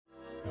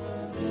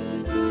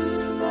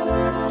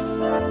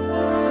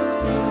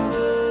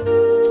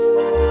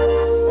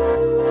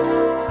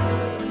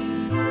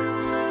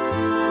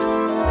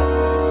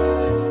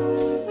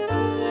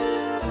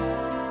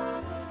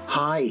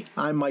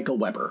Michael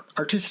Weber,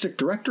 Artistic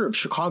Director of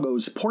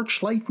Chicago's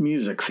Porchlight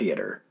Music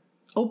Theater.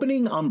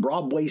 Opening on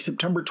Broadway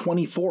September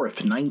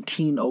 24th,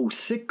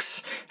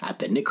 1906, at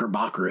the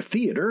Knickerbocker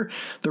Theater,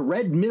 The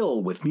Red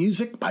Mill, with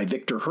music by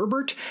Victor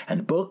Herbert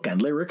and book and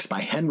lyrics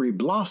by Henry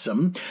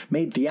Blossom,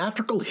 made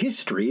theatrical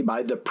history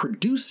by the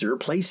producer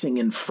placing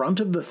in front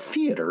of the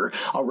theater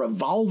a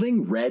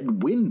revolving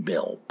red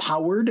windmill,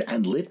 powered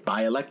and lit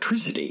by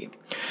electricity.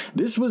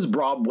 This was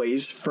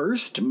Broadway's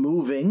first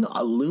moving,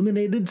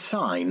 illuminated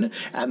sign,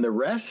 and the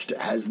rest,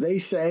 as they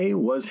say,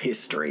 was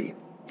history.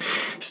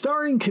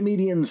 Starring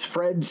comedians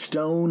Fred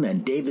Stone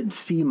and David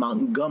C.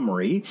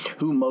 Montgomery,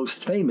 who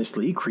most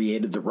famously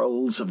created the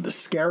roles of the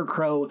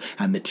Scarecrow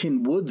and the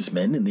Tin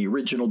Woodsman in the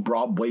original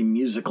Broadway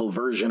musical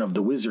version of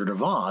The Wizard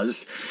of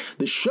Oz,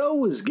 the show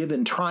was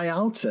given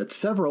tryouts at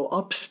several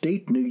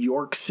upstate New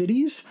York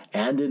cities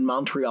and in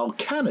Montreal,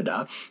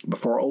 Canada,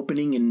 before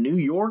opening in New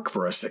York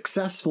for a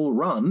successful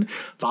run,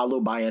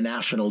 followed by a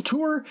national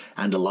tour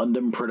and a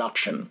London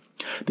production.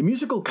 The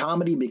musical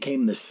comedy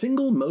became the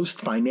single most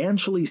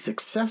financially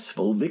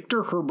successful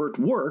Victor Herbert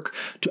work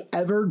to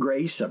ever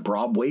grace a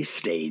Broadway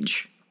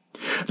stage.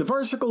 The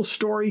farcical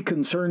story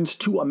concerns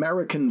two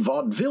American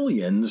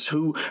vaudevillians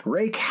who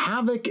wreak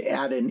havoc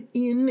at an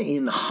inn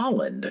in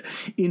Holland,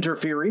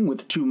 interfering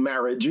with two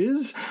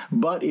marriages,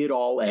 but it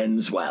all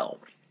ends well.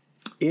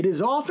 It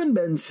has often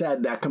been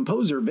said that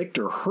composer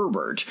Victor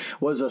Herbert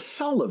was a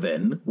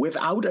Sullivan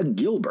without a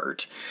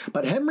Gilbert,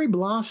 but Henry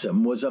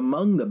Blossom was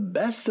among the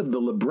best of the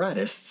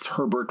librettists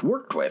Herbert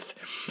worked with.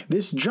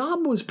 This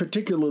job was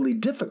particularly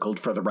difficult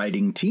for the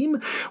writing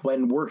team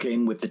when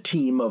working with the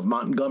team of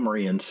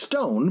Montgomery and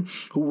Stone,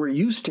 who were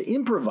used to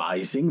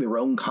improvising their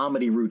own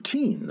comedy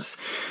routines.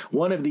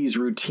 One of these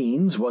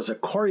routines was a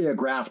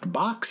choreographed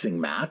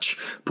boxing match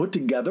put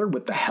together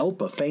with the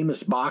help of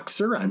famous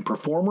boxer and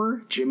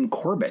performer Jim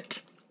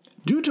Corbett.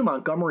 Due to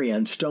Montgomery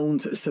and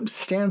Stone's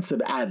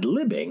substantive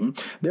ad-libbing,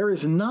 there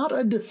is not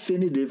a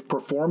definitive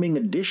performing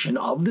edition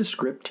of the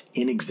script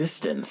in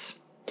existence.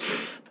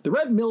 The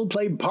Red Mill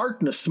played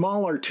part in a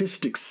small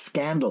artistic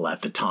scandal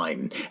at the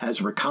time,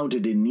 as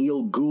recounted in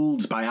Neil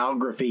Gould's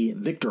biography,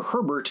 Victor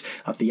Herbert,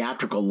 A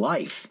Theatrical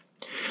Life.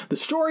 The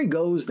story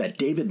goes that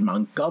David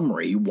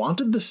Montgomery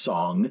wanted the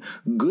song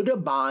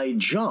Goodabye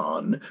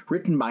John,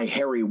 written by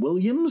Harry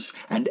Williams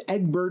and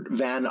Egbert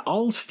Van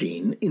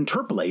Alstyne,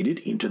 interpolated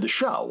into the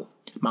show.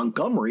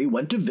 Montgomery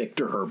went to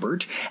Victor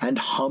Herbert and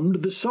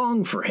hummed the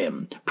song for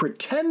him,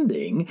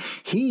 pretending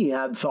he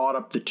had thought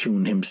up the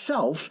tune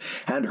himself,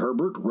 and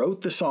Herbert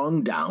wrote the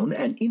song down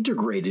and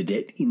integrated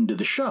it into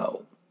the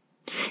show.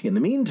 In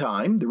the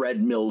meantime, the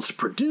Red Mill's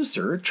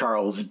producer,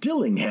 Charles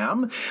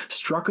Dillingham,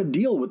 struck a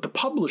deal with the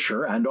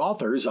publisher and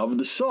authors of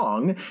the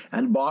song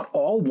and bought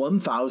all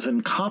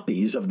 1,000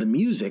 copies of the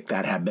music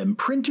that had been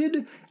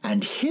printed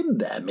and hid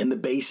them in the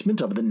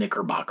basement of the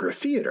Knickerbocker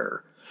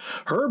Theater.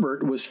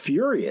 Herbert was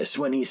furious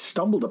when he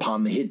stumbled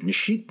upon the hidden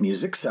sheet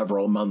music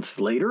several months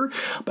later,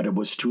 but it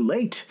was too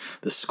late.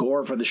 The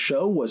score for the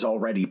show was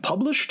already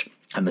published,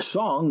 and the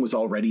song was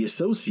already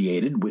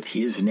associated with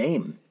his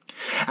name.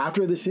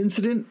 After this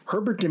incident,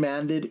 Herbert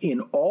demanded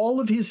in all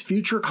of his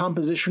future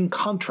composition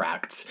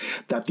contracts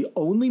that the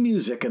only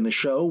music in the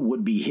show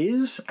would be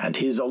his and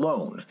his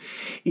alone.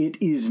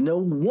 It is no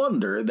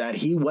wonder that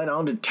he went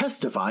on to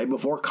testify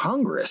before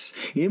Congress,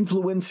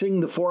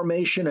 influencing the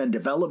formation and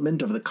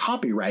development of the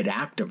Copyright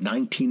Act of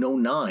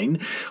 1909,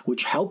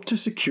 which helped to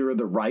secure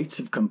the rights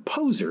of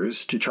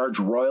composers to charge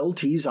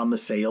royalties on the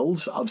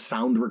sales of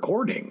sound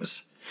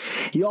recordings.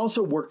 He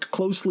also worked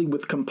closely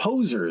with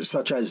composers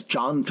such as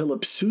John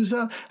Philip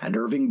Sousa and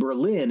Irving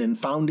Berlin in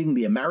founding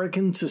the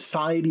American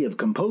Society of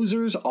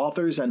Composers,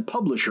 Authors, and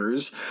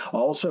Publishers,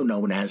 also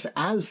known as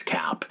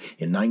ASCAP,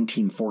 in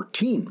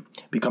 1914,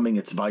 becoming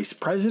its vice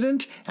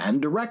president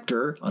and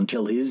director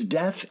until his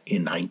death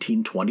in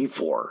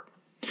 1924.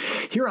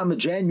 Here on the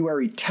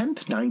January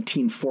 10th,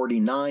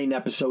 1949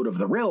 episode of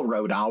The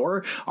Railroad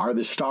Hour are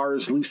the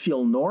stars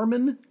Lucille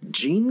Norman,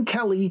 Gene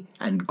Kelly,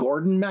 and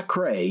Gordon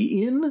MacRae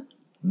in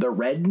The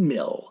Red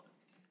Mill.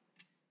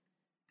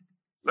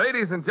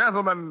 Ladies and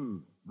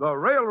gentlemen, The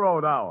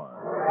Railroad Hour.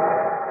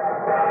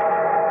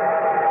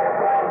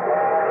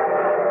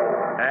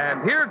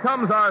 And here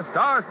comes our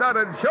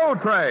star-studded show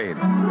train.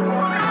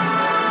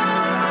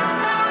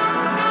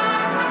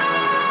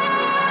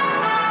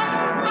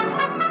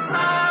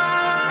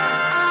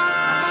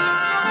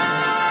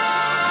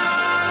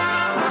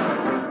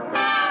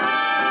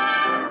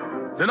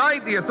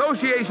 Tonight, the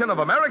Association of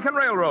American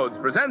Railroads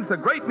presents a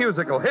great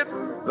musical hit,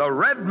 The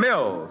Red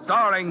Mill,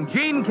 starring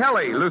Gene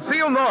Kelly,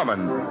 Lucille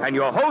Norman, and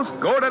your host,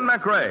 Gordon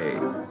MacRae.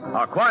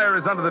 Our choir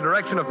is under the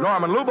direction of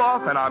Norman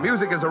Luboff, and our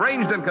music is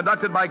arranged and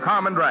conducted by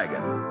Carmen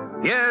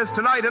Dragon. Yes,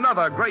 tonight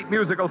another great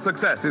musical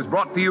success is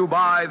brought to you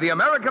by the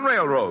American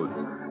Railroads,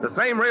 the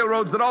same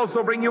railroads that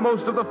also bring you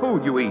most of the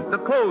food you eat, the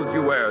clothes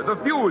you wear, the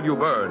fuel you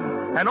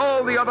burn, and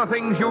all the other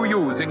things you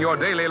use in your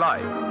daily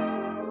life.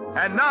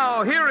 And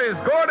now, here is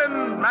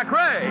Gordon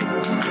MacRae.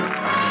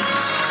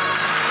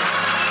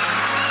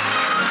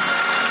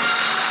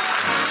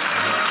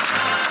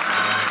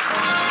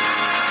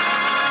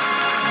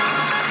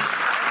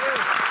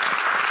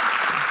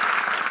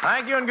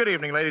 Thank you and good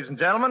evening, ladies and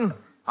gentlemen.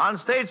 On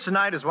stage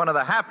tonight is one of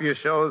the happiest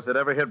shows that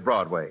ever hit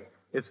Broadway.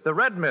 It's The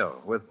Red Mill,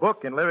 with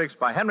book and lyrics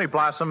by Henry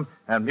Blossom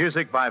and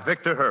music by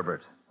Victor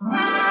Herbert.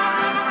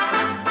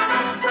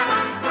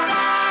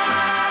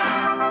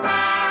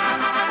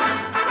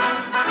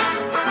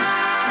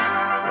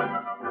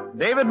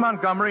 David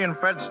Montgomery and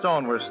Fred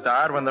Stone were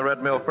starred when The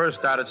Red Mill first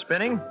started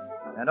spinning,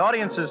 and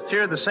audiences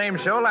cheered the same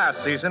show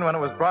last season when it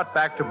was brought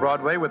back to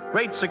Broadway with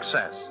great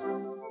success.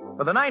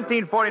 For the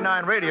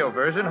 1949 radio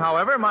version,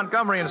 however,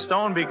 Montgomery and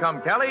Stone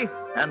become Kelly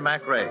and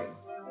MacRae.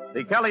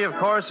 The Kelly, of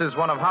course, is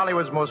one of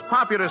Hollywood's most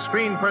popular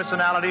screen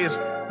personalities,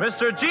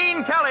 Mr.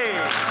 Gene Kelly.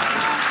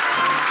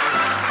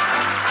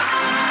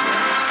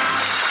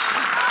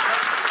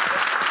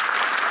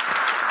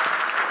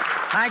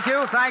 Thank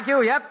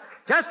you. Yep.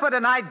 Just for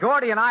tonight,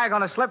 Gordy and I are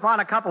going to slip on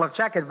a couple of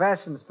checkered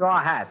vests and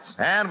straw hats.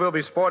 And we'll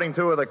be sporting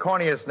two of the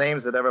corniest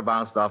names that ever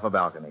bounced off a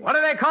balcony. What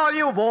do they call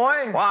you,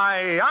 boy?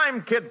 Why,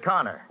 I'm Kid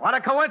Connor. What a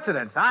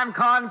coincidence. I'm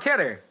Con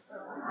Kidder.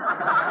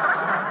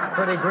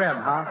 Pretty grim,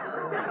 huh?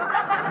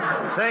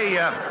 Say,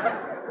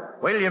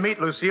 wait till you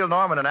meet Lucille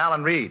Norman and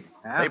Alan Reed.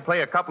 Yeah? They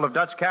play a couple of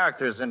Dutch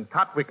characters in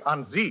Katwijk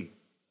aan Zee.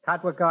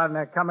 Katwijk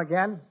on Come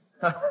Again?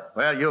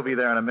 Well, you'll be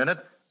there in a minute.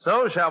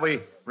 So, shall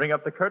we ring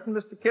up the curtain,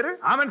 Mr. Kidder?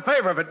 I'm in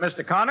favor of it,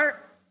 Mr. Connor.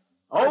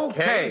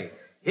 Okay.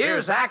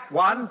 Here's Act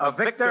One of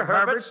Victor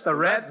Herbert's The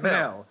Red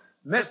Mill.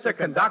 Mr.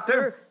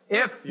 Conductor,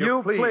 if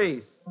you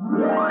please.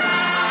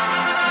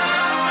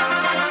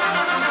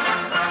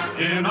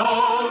 In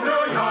old New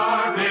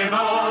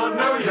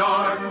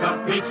York,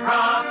 the peach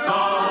crop's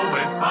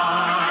always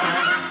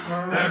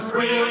fine. They're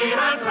sweet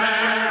and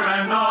fair,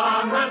 and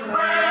on the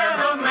square,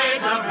 the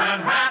maids of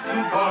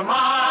Manhattan for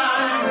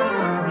mine.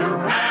 You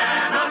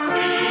cannot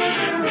see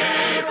in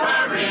gay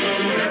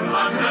Paris, in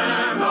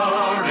London,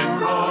 or in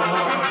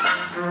Cork,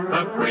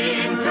 the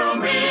queens you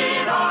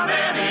meet on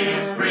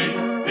any street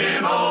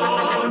in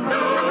old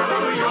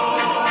New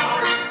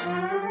York.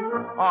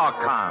 Oh,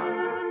 Con.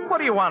 What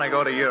do you want to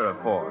go to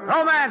Europe for?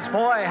 Romance,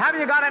 boy. Have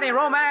you got any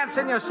romance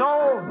in your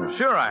soul?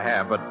 Sure I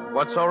have, but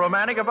what's so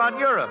romantic about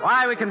Europe?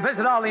 Why, we can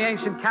visit all the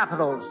ancient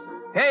capitals,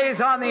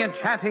 gaze on the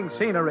enchanting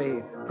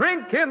scenery,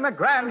 drink in the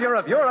grandeur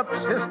of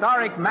Europe's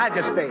historic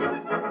majesty.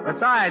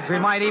 Besides, we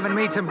might even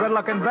meet some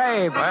good-looking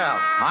babes. Well,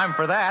 I'm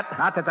for that.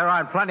 Not that there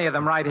aren't plenty of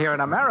them right here in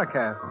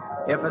America.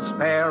 If a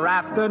spare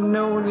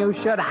afternoon you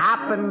should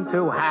happen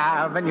to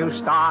have, and you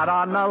start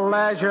on a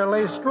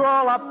leisurely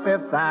stroll up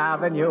Fifth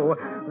Avenue,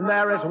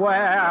 there is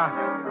where,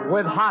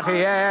 with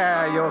haughty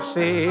air, you'll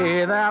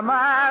see them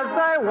as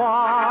they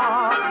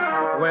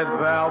walk, with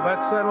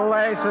velvets and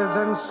laces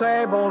and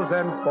sables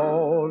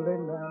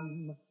enfolding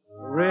them.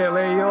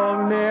 Really,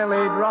 you'll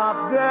nearly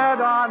drop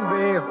dead on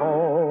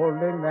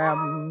beholding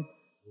them.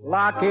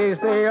 Lucky's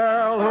the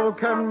Earl who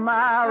can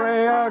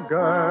marry a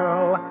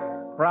girl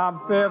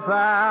from Fifth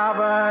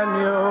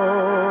Avenue,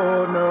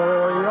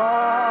 New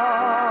York.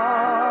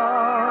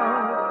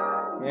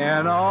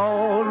 In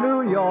old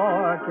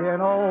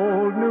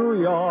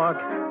New York,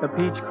 the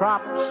peach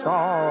crop's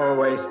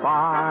always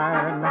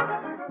fine.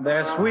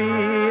 They're sweet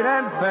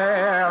and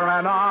fair,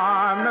 and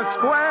on the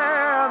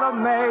square, the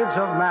maids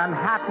of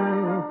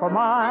Manhattan for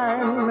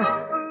mine.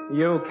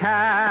 You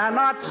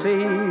cannot see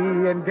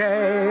in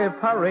gay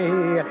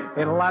Paris,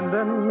 in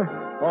London,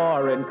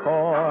 or in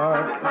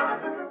Cork,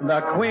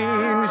 the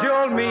queens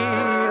you'll meet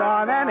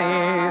on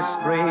any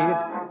street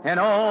in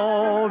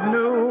old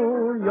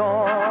New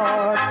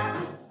York.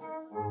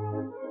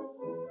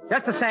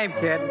 Just the same,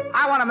 kid.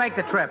 I want to make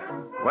the trip.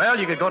 Well,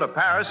 you could go to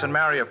Paris and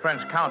marry a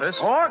French countess.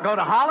 Or go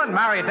to Holland,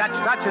 marry a Dutch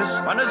duchess.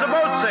 When there's a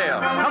boat sail.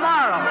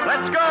 Tomorrow.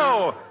 Let's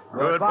go.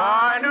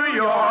 Goodbye, New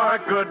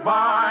York.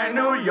 Goodbye,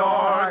 New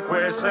York.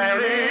 We're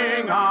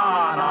sailing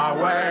on our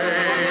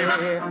way.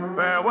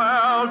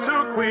 Farewell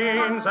to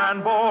Queens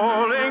and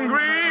Bowling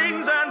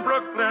Greens and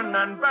Brooklyn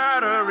and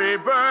Battery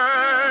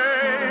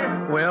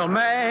Bay. We'll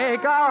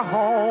make our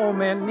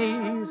home in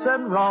Nice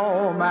and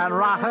Rome and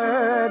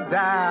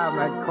Rotterdam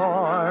and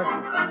Cork.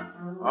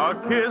 A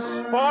kiss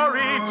for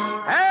each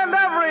and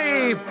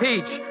every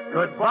peach.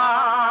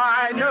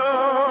 Goodbye,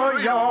 New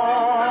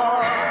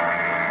York.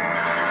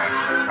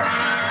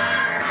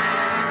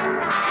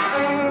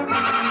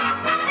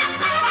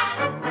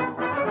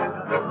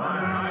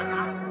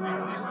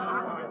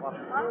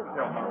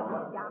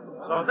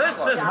 So this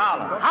is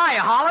Holland. Hi,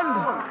 Holland.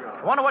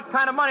 I wonder what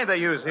kind of money they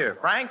use here.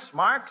 Francs,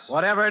 marks?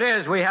 Whatever it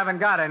is, we haven't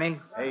got any.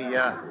 Hey,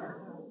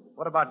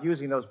 what about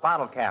using those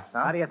bottle caps,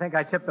 huh? How do you think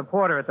I tipped the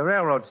porter at the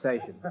railroad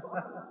station?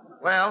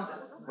 Well,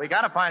 we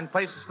got to find a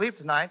place to sleep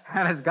tonight.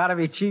 And it's got to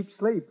be cheap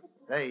sleep.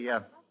 Hey,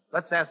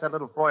 let's ask that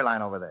little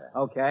Fräulein over there.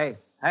 Okay.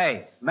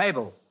 Hey,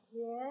 Mabel.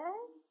 Yes?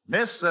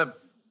 Miss,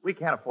 we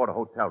can't afford a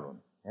hotel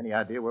room. Any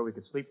idea where we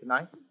could sleep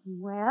tonight?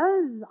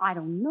 Well, I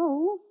don't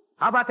know.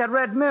 How about that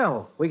Red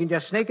Mill? We can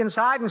just sneak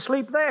inside and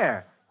sleep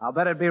there. I'll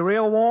bet it'd be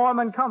real warm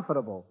and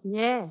comfortable.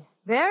 Yes,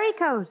 very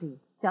cozy.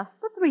 Just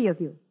the three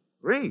of you.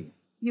 Three?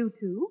 You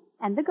two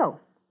and the ghost.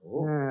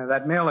 Oh.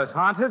 That mill is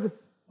haunted?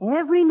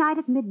 Every night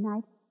at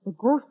midnight, the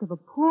ghost of a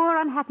poor,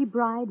 unhappy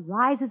bride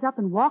rises up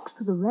and walks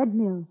to the Red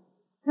Mill.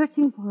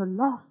 searching for her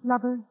lost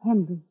lover,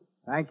 Henry.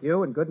 Thank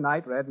you, and good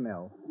night, Red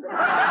Mill.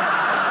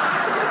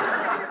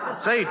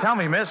 Say, tell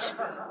me, miss,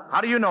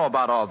 how do you know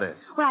about all this?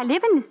 Well, I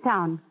live in this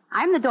town.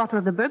 I'm the daughter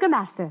of the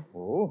burgomaster.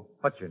 Oh,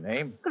 what's your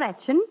name?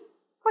 Gretchen,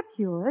 what's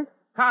yours?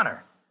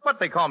 Connor. But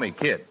they call me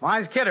Kid.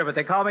 Mine's Kidder, but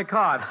they call me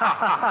Cod.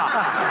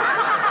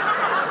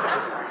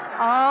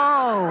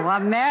 Oh,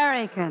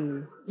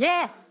 American.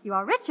 Yes, you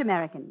are rich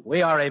American.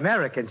 We are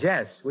Americans,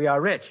 yes. We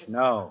are rich.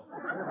 No.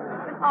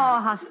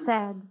 Oh, how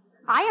sad.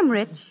 I am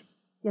rich,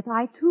 yet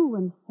I too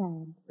am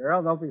sad.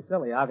 Girl, don't be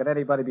silly. How could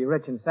anybody be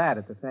rich and sad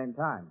at the same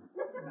time?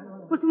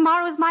 Well,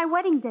 tomorrow is my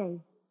wedding day.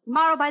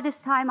 Tomorrow, by this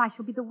time, I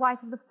shall be the wife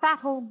of the fat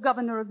old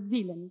governor of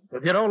Zealand.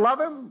 If you don't love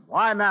him,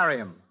 why marry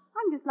him?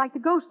 I'm just like the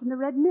ghost in the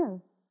Red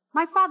Mill.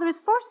 My father is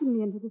forcing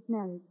me into this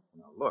marriage.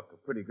 Now, look, a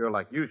pretty girl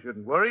like you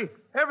shouldn't worry.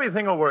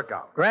 Everything will work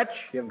out. Gretch,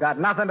 you've got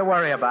nothing to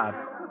worry about.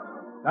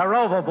 The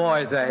Rover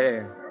boys are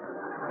here.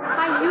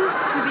 I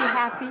used to be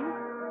happy.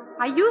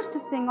 I used to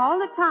sing all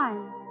the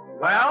time.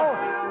 Well,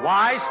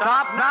 why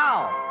stop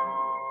now?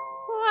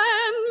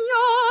 When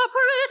you're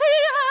pretty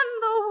and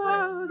the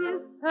world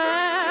is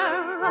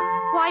fair,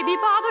 why be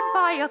bothered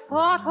by a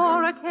thought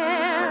or a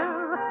care?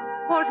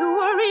 For to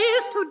worry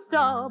is to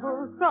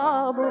double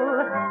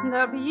trouble.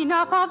 There'll be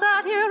enough of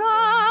that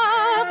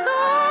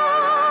hereafter.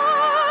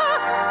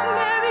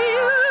 Merry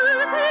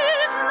youth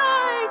is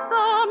like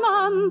the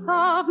month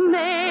of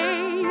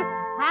May,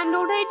 and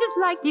old age is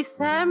like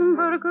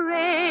December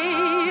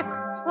gray.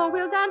 So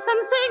we'll dance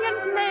and sing and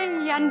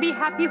play and be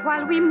happy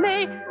while we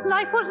may.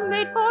 Life was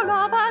made for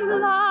love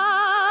and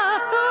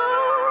laughter.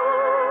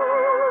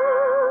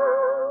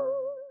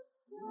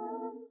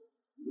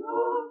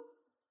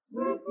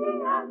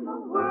 And the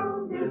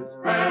world is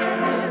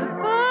fair.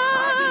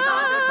 Why be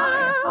bothered by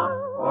a thought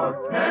or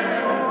care?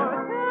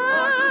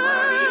 For to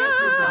worry is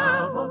to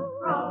double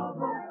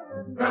trouble.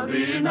 There'll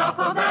be enough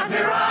of that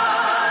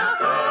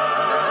hereafter.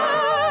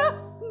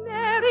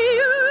 Merry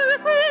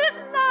youth is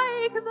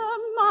like the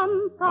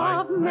month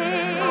of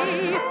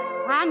May,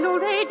 and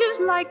old age is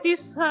like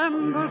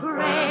December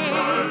gray.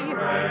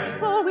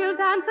 So we'll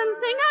dance and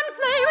sing and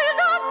play. We'll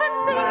dance and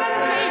sing and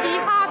play. Be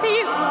happy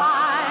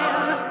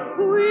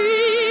while we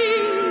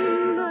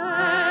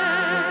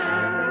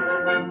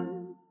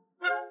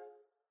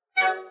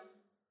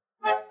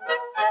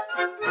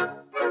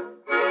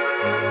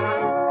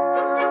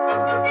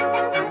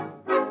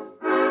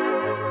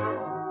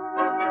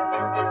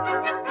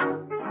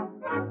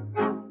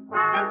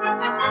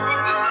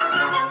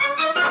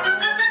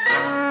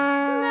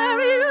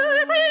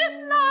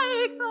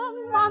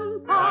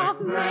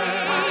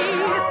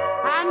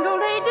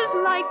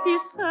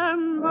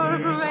December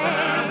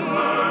gray.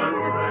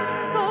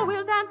 So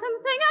we'll dance and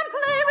sing and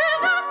play. We'll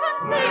dance and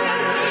sing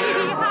and play.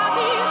 Be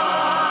happy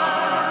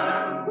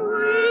while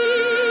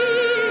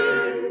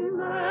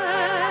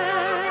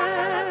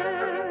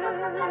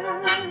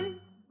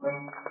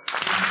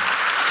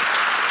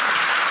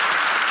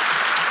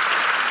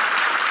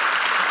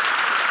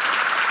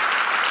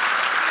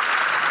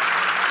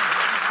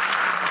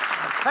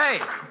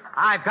Hey,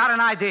 I've got an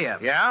idea.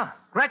 Yeah?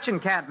 Gretchen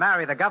can't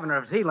marry the governor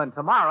of Zealand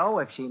tomorrow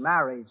if she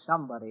married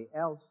somebody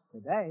else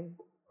today.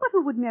 But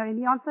who would marry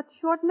me on such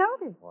short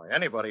notice? Boy,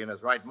 anybody in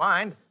his right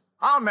mind.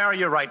 I'll marry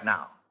you right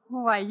now.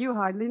 Why, you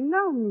hardly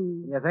know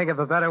me. You think of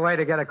a better way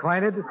to get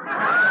acquainted?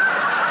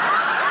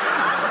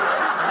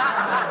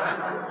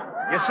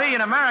 You see,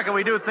 in America,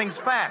 we do things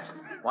fast.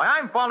 Why,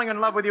 I'm falling in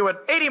love with you at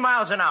 80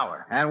 miles an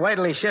hour. And wait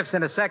till he shifts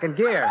into second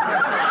gear.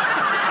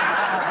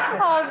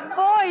 Oh,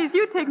 boys,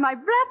 you take my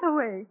breath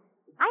away.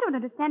 I don't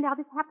understand how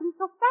this happened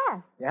so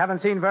fast. You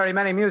haven't seen very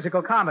many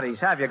musical comedies,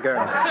 have you, girl?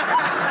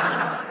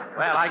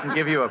 Well, I can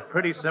give you a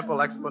pretty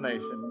simple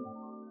explanation.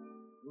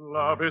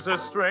 Love is a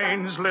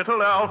strange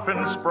little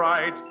elfin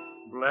sprite,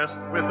 blessed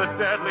with the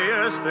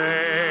deadliest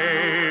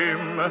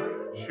aim,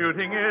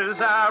 shooting his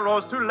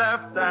arrows to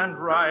left and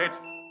right,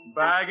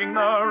 bagging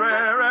the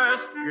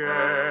rarest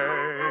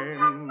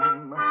game,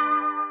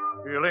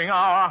 filling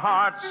our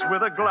hearts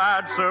with a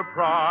glad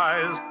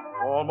surprise,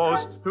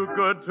 almost too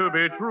good to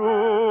be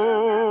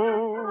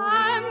true.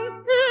 And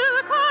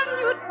still, can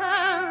you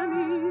tell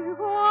me,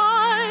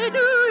 why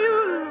do you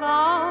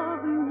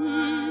love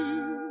me?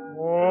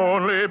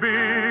 Only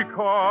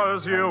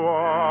because you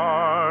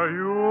are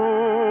you,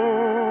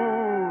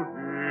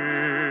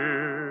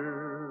 dear.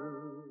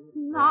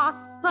 Not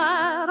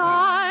that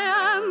I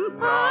am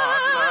Not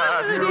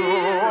that you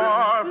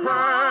are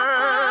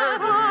fair,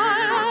 not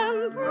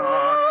that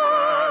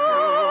you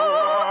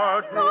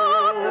are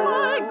true.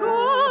 my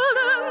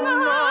golden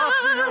Not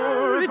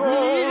your hair,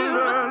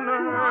 golden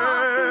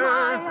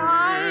hair, my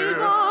eyes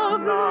dear. of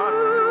Not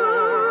your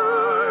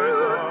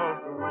eyes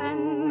of blue. When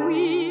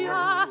we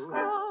ask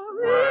a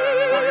We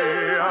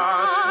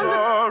ask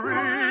a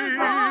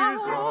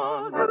reason.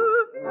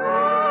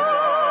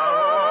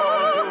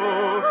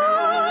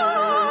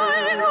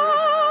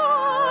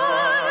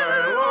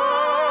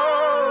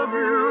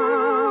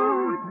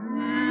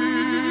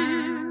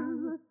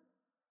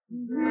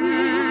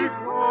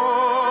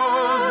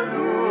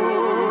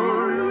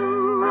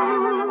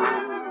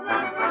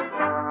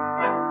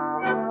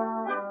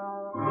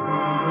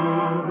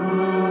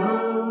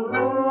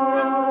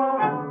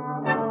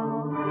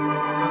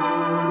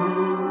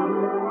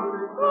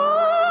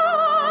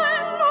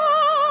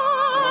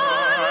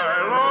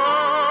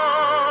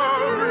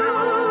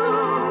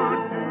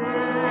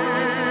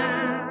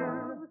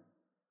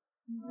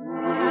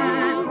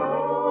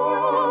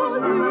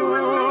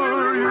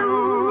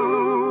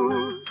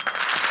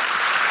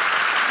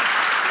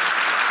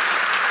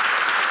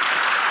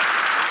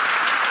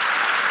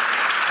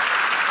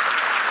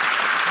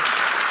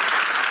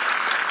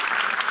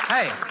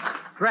 Hey,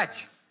 Gretch,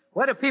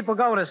 where do people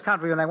go in this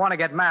country when they want to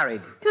get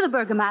married? To the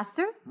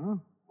burgomaster.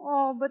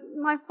 Oh, but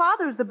my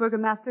father's the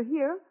burgomaster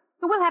here,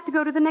 so we'll have to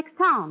go to the next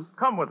town.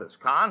 Come with us,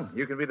 Con.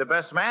 You can be the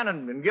best man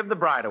and give the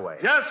bride away.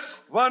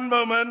 Just one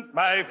moment,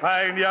 my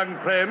fine young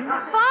friend.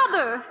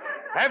 Father!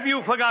 Have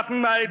you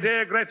forgotten, my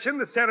dear Gretchen?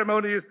 The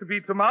ceremony is to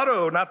be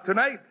tomorrow, not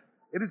tonight.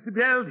 It is to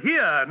be held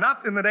here,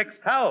 not in the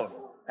next town.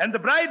 And the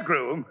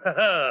bridegroom,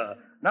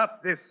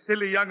 not this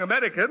silly young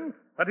American,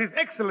 but His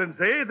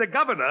Excellency, the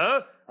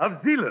Governor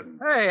of Zealand.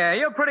 Hey,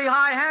 you're pretty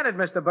high-handed,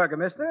 Mr.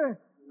 Burgomaster.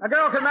 A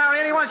girl can marry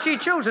anyone she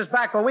chooses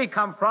back where we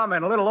come from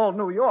in little old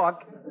New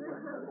York.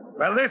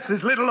 Well, this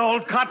is little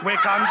old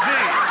Cotwick on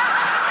Sea.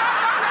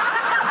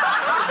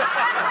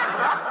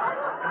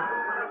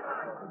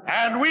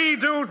 And we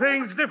do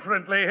things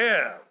differently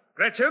here.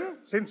 Gretchen,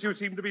 since you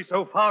seem to be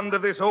so fond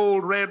of this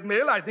old red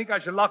mill, I think I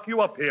shall lock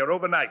you up here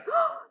overnight.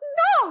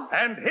 No!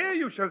 And here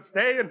you shall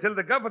stay until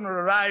the governor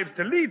arrives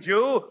to lead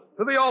you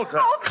to the altar.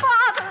 Oh,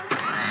 Father!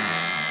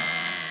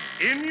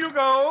 In you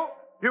go.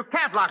 You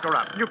can't lock her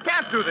up. You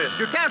can't do this.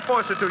 You can't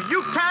force her to.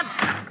 You can't.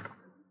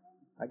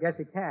 I guess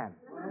he can.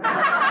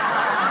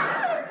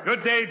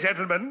 Good day,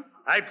 gentlemen.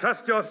 I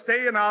trust your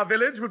stay in our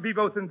village will be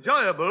both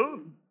enjoyable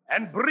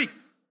and brief.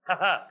 Ha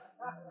ha.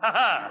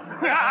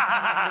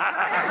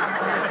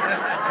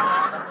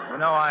 You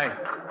know,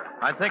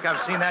 I think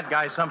I've seen that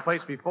guy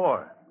someplace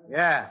before.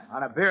 Yeah,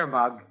 on a beer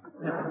mug.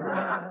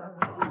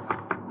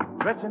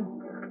 Gretchen,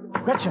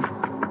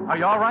 are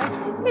you all right?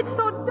 It's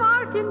so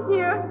dark in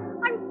here.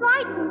 I'm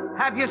frightened.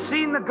 Have you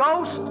seen the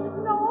ghost?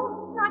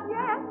 No, not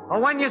yet.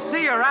 Well, when you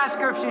see her, ask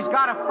her if she's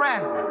got a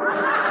friend.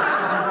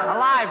 A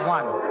live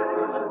one.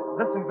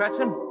 Listen,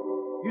 Gretchen,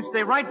 you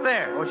stay right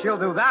there. Well, she'll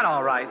do that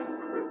all right.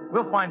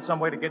 We'll find some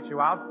way to get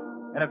you out.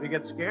 And if you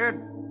get scared,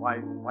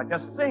 why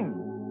just sing.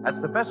 That's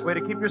the best way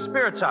to keep your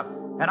spirits up.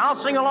 And I'll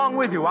sing along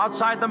with you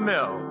outside the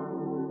mill.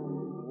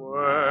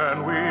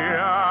 When we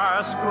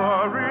ask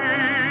for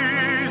reason,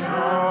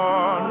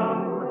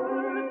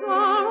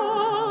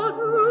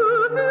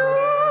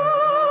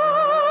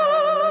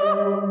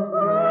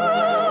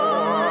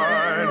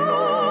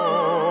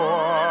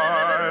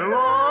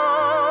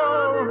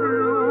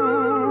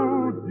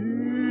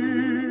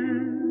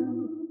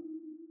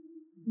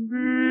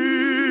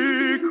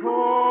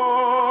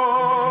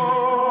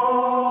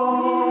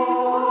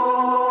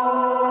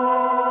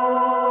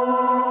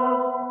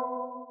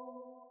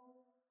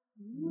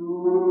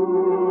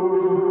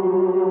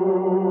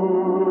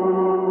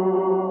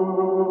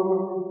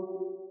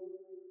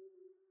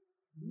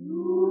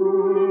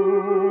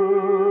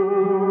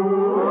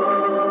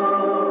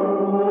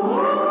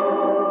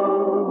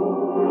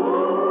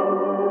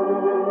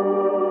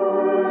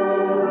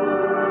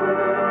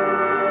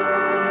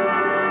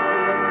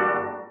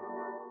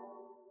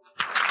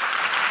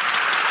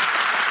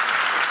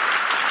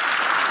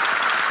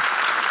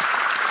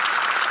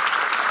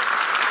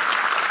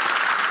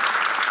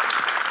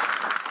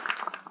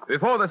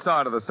 Before the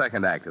start of the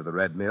second act of the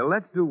Red Mill,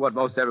 let's do what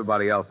most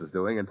everybody else is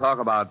doing and talk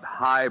about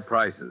high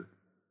prices.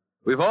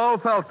 We've all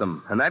felt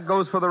them, and that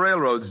goes for the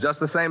railroads just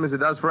the same as it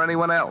does for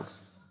anyone else.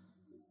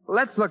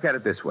 Let's look at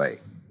it this way.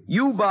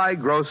 You buy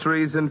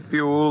groceries and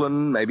fuel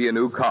and maybe a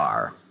new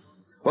car.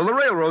 Well, the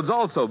railroads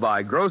also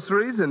buy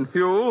groceries and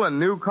fuel and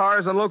new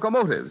cars and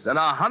locomotives and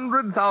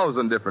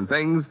 100,000 different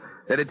things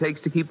that it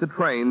takes to keep the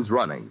trains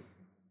running.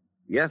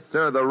 Yes,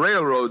 sir, the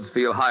railroads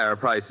feel higher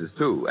prices,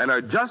 too, and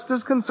are just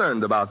as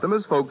concerned about them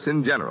as folks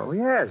in general.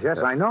 Oh,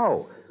 yes, I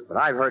know. But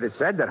I've heard it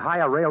said that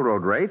higher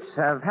railroad rates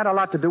have had a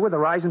lot to do with the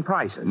rise in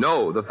prices.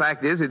 No, the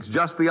fact is it's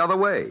just the other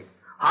way.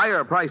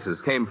 Higher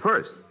prices came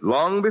first,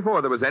 long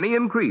before there was any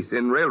increase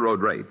in railroad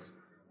rates.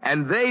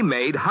 And they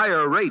made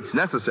higher rates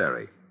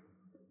necessary.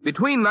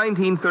 Between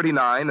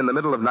 1939 and the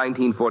middle of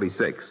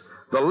 1946,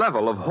 the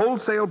level of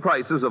wholesale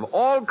prices of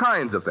all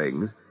kinds of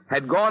things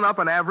had gone up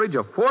an average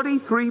of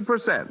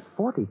 43%.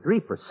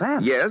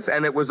 43%? Yes,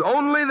 and it was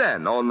only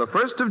then, on the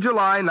 1st of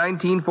July,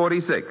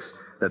 1946,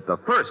 that the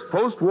first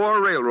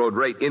post-war railroad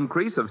rate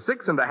increase of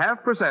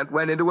 6.5%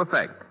 went into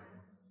effect.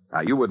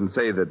 Now, you wouldn't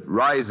say that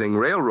rising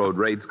railroad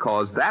rates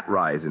caused that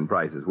rise in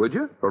prices, would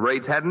you? For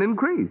rates hadn't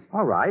increased.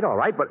 All right,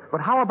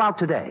 but how about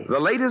today? The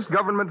latest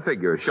government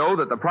figures show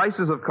that the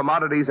prices of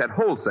commodities at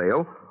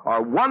wholesale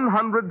are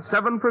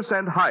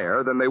 107%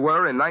 higher than they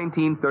were in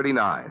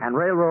 1939. And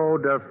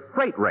railroad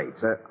freight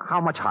rates,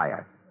 how much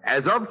higher?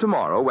 As of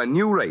tomorrow, when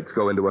new rates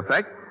go into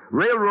effect,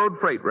 railroad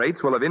freight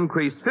rates will have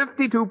increased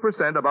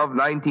 52% above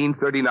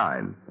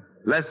 1939.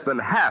 Less than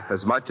half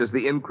as much as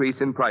the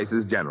increase in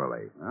prices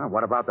generally.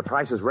 What about the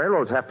prices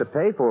railroads have to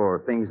pay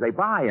for things they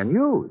buy and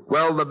use?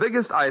 Well, the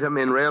biggest item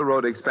in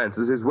railroad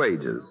expenses is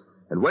wages.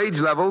 And wage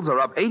levels are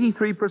up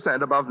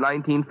 83% above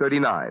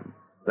 1939.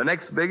 The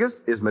next biggest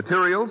is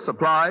materials,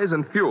 supplies,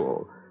 and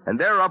fuel. And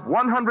they're up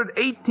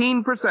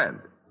 118%.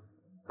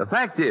 The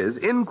fact is,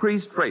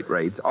 increased freight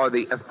rates are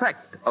the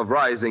effect of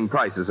rising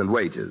prices and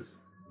wages,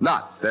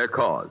 not their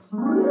cause.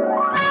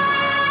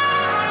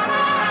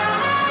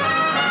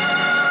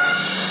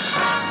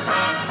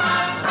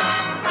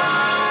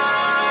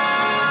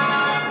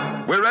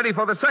 We're ready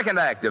for the second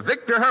act of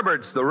Victor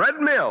Herbert's The Red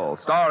Mill,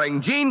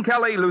 starring Gene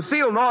Kelly,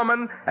 Lucille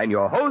Norman, and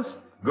your host,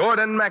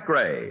 Gordon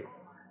MacRae.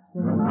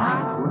 The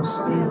night was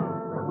still.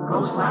 The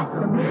ghost like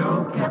the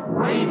mill kept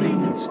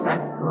waving its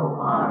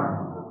spectral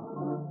arm.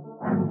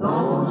 And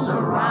those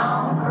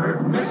around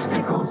heard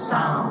mystical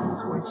sounds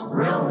which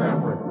thrilled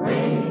them with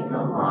vague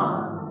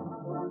alarm.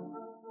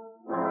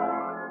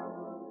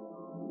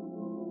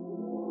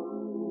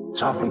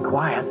 It's awfully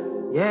quiet.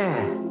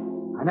 Yeah,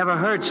 I never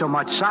heard so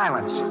much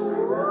silence.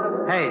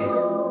 Hey,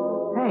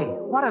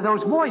 what are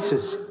those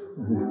voices?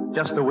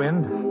 Just the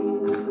wind.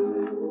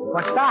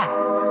 What's that?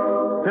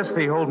 Just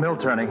the old mill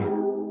turning.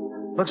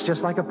 Looks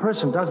just like a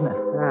person, doesn't it?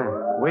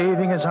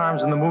 Waving his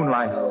arms in the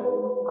moonlight,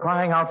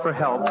 crying out for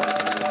help.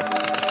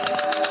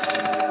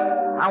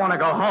 I want to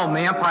go home.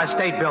 The Empire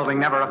State Building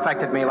never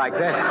affected me like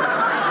this.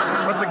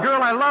 But the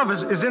girl I love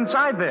is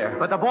inside there.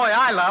 But the boy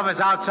I love is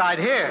outside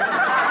here.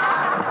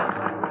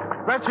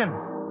 Gretchen,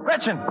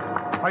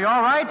 are you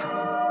all right?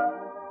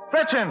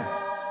 Gretchen!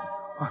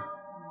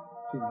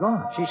 She's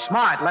gone. She's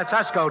smart. Lets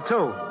us go,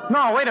 too.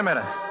 No, wait a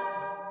minute.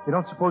 You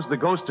don't suppose the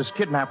ghost has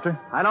kidnapped her?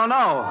 I don't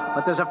know,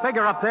 but there's a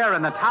figure up there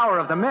in the tower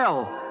of the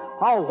mill,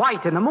 all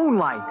white in the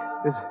moonlight.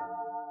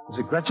 Is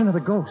it Gretchen or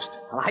the ghost?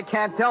 Well, I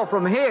can't tell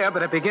from here,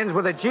 but it begins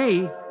with a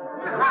G.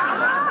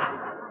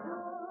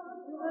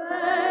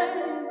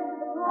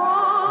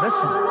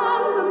 Listen.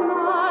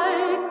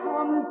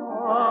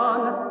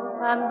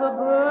 And the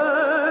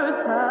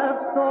birds have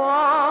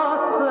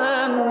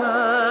softened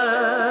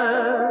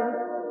us.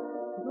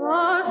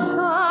 The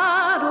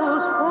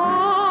shadows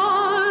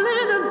fall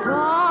in a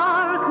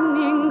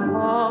darkening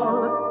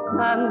hall,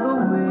 and the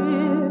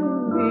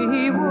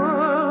weary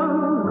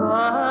world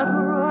at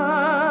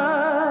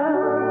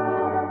rest.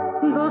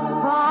 The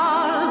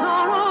stars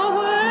are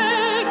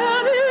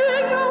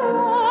awakening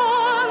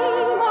one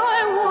by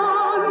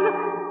one.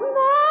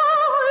 The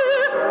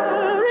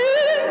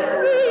whispering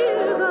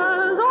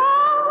breezes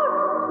are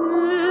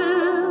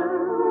still.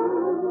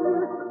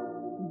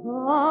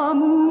 The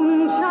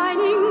moon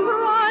shining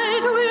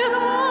bright with a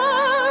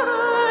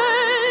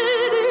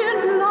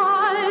radiant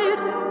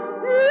light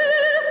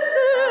is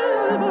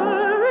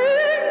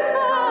silvering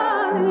valley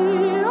on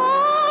hill.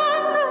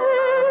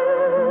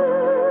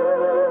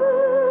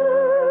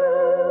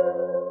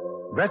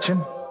 Gretchen,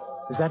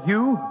 is that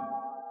you?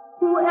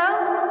 Who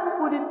else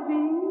would it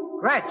be?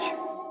 Gretch,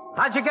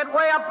 how'd you get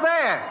way up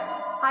there?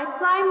 I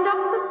climbed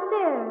up the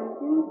stairs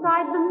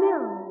inside the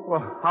mill.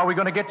 Well, how are we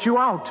going to get you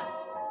out?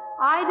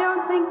 I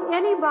don't think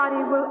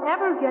anybody will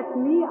ever get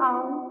me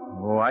out.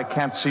 Oh, I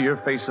can't see your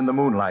face in the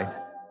moonlight,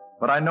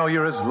 but I know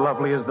you're as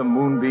lovely as the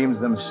moonbeams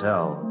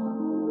themselves.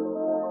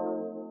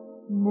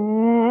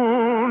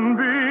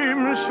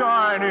 Moonbeams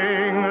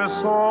shining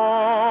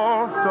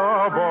soft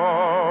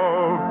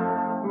above,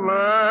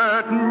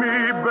 let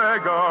me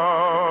beg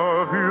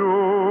of you.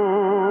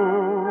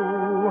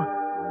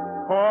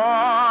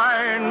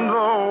 Find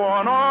the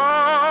one I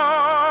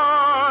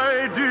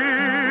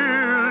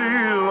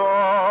dearly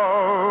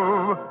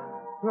love.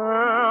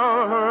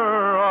 Tell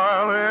her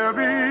I'll ever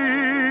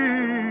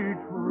be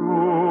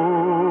true.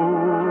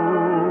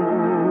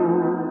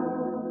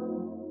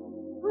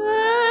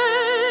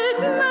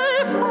 Fate may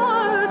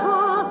part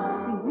us,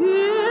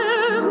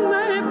 years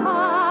may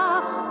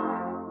pass,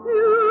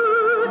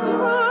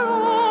 future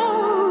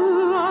all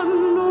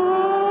unknown.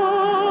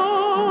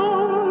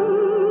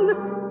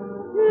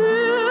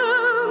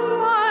 Hear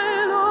my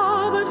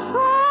love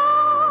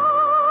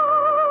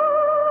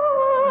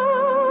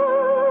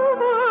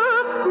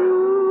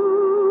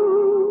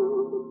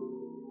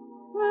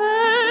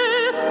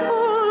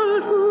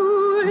faithful to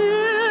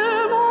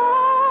him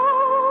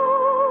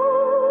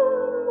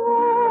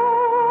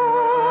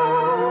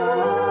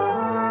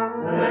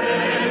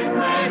Fate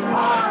may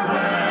part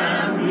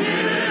them,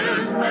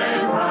 years may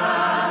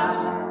pass,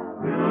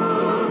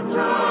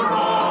 future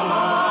all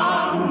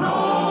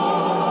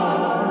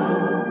unknown.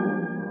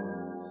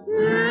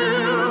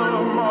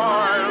 Still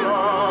my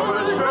love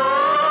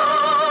shall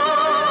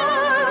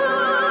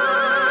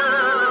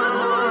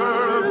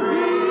be.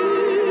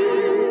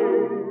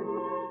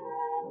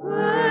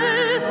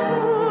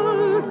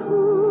 faithful to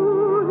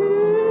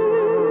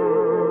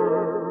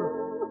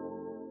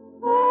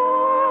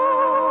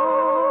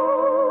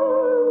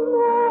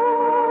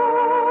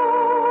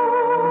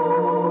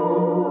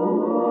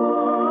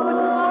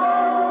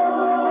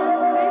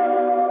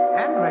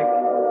Hendrik.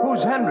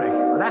 Who's Hendrik?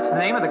 Well, that's the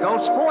name of the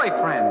ghost's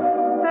boyfriend.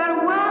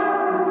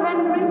 Farewell,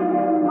 Henry,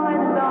 my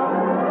love.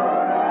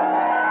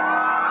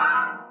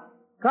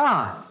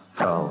 God.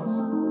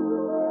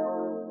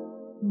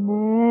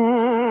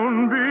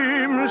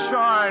 Moonbeams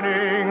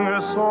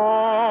shining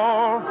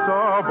soft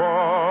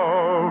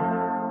above,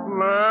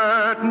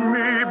 let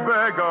me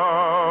beg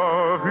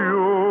of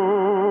you.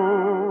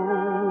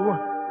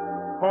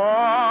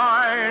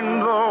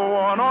 Find the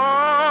one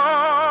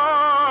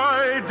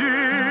I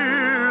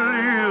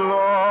dearly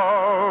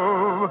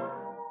love.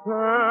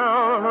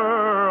 Tell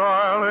her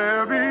I'll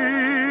ever be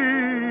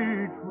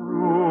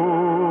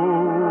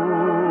true.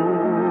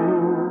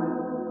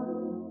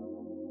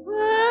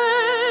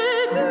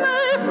 Fate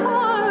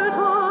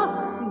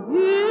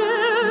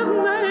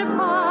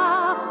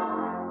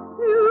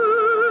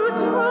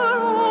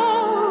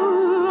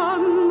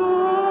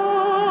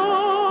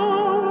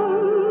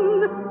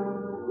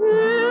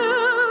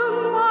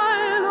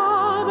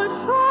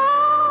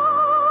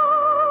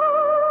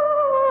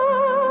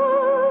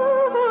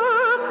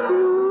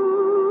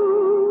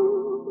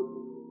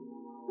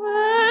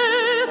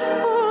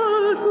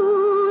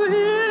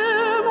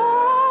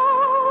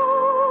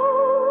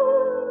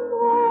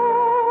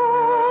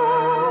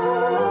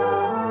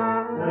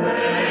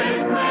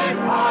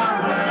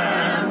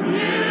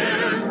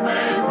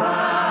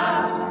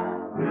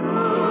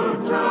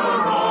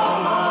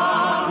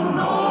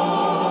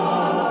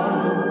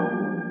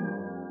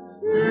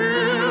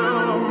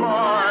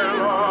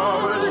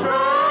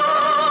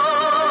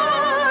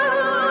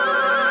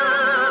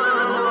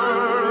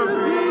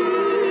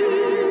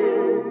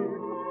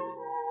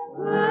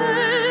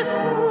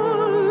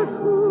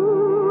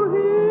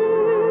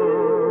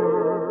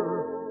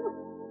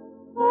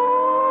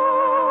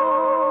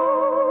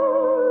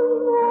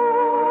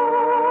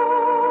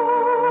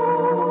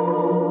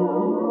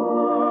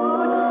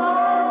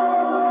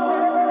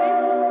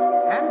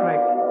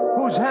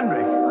Who's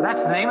Hendrik? Well,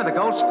 that's the name of the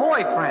ghost's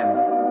boyfriend.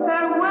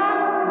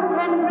 Farewell,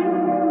 Henry,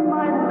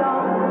 my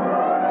love.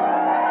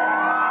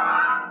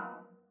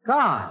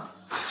 God.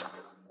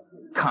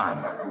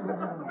 Con.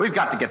 We've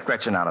got to get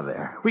Gretchen out of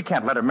there. We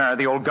can't let her marry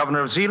the old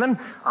governor of Zealand.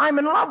 I'm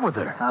in love with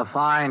her. A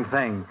fine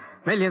thing.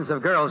 Millions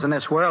of girls in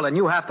this world, and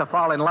you have to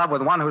fall in love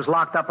with one who's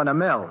locked up in a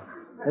mill.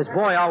 This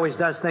boy always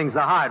does things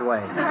the hard way.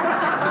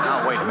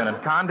 Now, wait a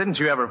minute, Con. Didn't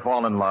you ever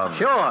fall in love?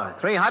 Sure,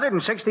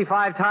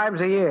 365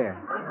 times a year.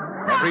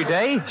 Every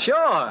day?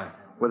 Sure.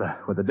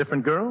 With a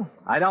different girl?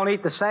 I don't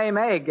eat the same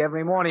egg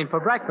every morning for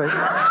breakfast.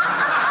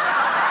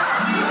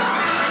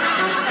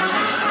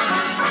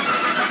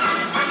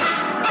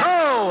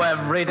 Oh,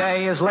 every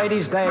day is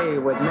Ladies' Day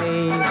with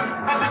me.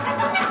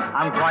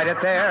 I'm quite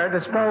at their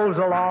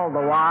disposal all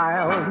the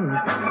while.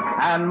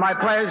 And my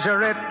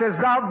pleasure, it is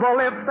double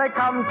if they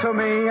come to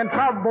me in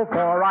trouble,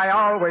 for I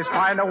always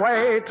find a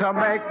way to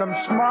make them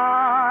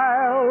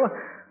smile.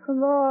 The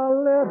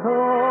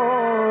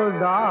little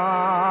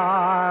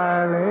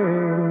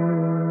darlings.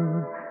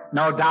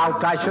 No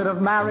doubt I should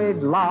have married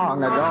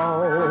long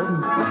ago.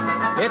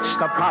 It's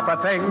the proper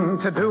thing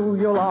to do,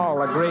 you'll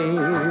all agree.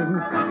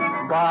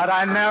 But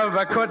I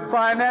never could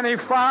find any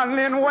fun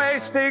in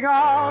wasting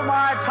all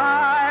my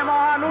time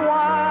on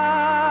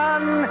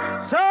one.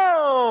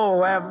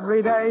 So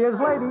every day is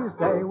Ladies'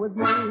 Day with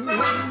me.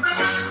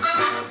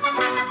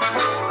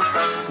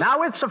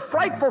 Now it's a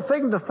frightful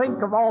thing to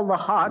think of all the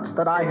hearts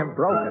that I have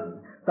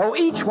broken, though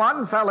each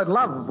one fell in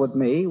love with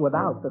me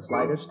without the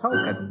slightest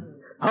token.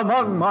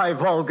 Among my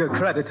vulgar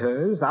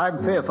creditors,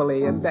 I'm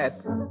fearfully in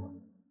debt,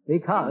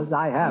 because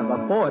I have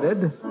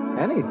afforded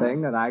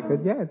anything that I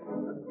could get.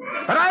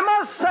 But I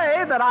must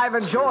say that I've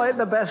enjoyed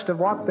the best of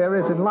what there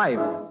is in life.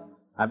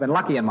 I've been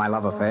lucky in my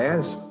love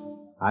affairs.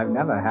 I've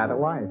never had a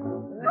wife.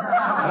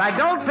 And I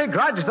don't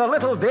begrudge the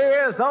little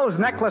dears those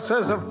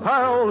necklaces of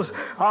pearls.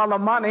 All the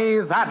money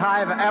that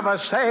I've ever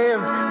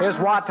saved is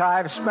what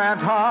I've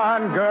spent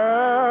on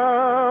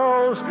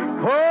girls.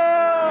 For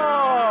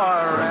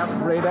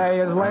every day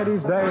is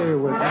Ladies' Day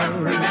with me.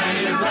 Every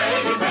day is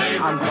Ladies' Day.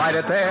 I'm quite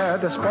at their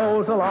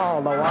disposal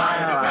all the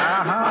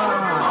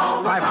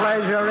while. My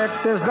pleasure,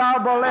 it is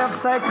double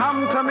if they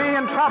come to me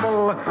in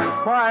trouble,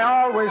 for I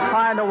always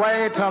find a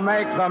way to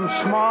make them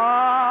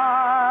smile.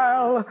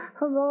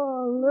 The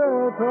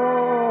little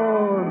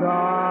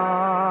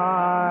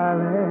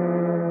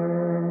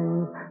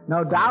darlings.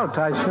 No doubt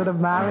I should have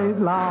married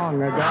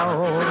long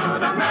ago.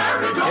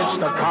 It's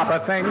the proper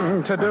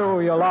thing to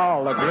do, you'll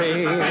all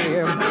agree.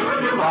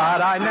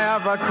 But I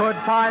never could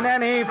find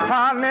any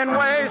fun in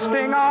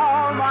wasting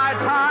all my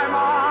time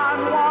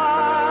on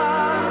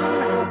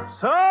one.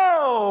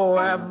 So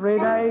every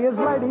day is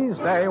Ladies'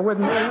 Day with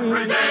me.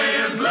 Every day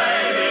is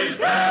Ladies'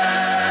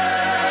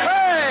 Day.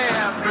 Hey,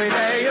 every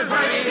day is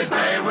Ladies'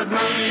 Day with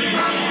me.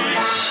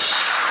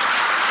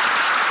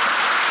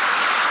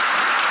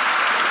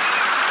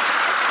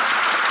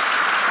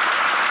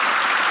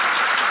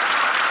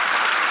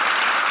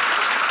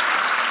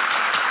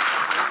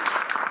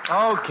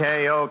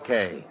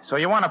 Okay. So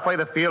you want to play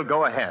the field?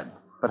 Go ahead.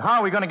 But how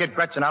are we going to get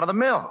Gretchen out of the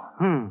mill?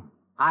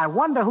 I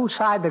wonder whose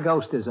side the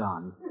ghost is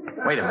on.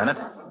 Wait a minute.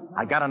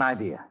 I got an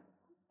idea.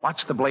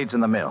 Watch the blades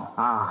in the mill.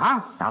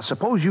 Uh-huh. Now,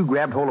 suppose you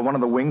grabbed hold of one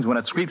of the wings when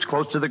it sweeps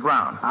close to the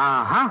ground.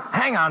 Uh-huh.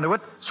 Hang on to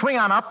it, swing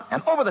on up,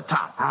 and over the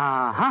top.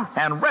 Uh-huh.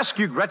 And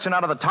rescue Gretchen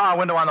out of the tower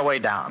window on the way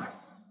down.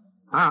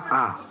 Oh,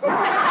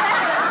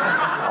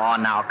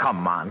 now,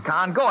 come on,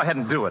 Con. Go ahead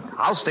and do it.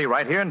 I'll stay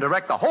right here and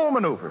direct the whole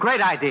maneuver.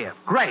 Great idea.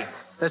 Great.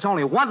 There's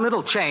only one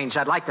little change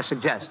I'd like to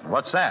suggest.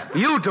 What's that?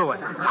 You do it.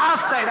 I'll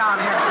stay down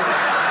here.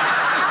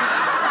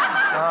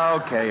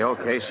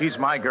 Okay. She's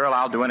my girl.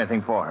 I'll do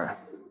anything for her.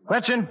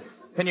 Gretchen,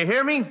 can you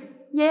hear me?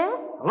 Yes?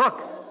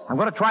 Look, I'm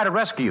going to try to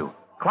rescue you.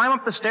 Climb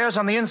up the stairs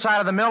on the inside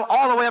of the mill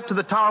all the way up to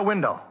the tower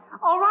window.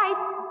 All right,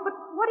 but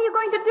what are you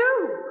going to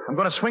do? I'm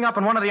going to swing up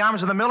on one of the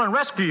arms of the mill and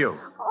rescue you.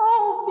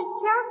 Oh, be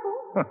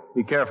careful.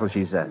 Be careful,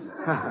 she said.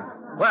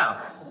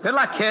 Well, good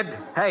luck, kid.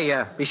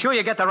 Hey, be sure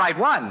you get the right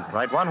one.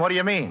 Right one? What do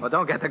you mean? Well,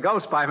 don't get the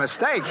ghost by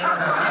mistake.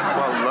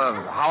 Well,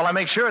 how will I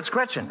make sure it's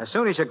Gretchen? As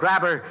soon as you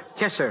grab her,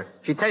 kiss her.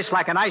 If she tastes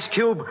like an ice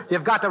cube,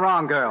 you've got the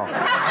wrong girl.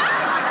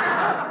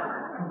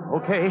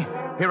 Okay,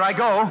 here I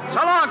go.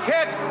 So long,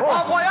 kid.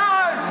 Au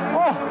voyage.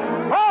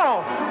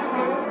 Oh!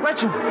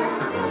 Gretchen,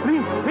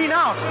 lean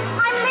out.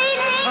 I'm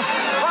leaning.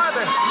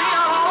 Farther. Lean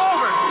out all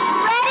over.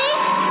 Ready,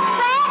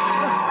 set,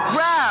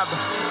 Grab.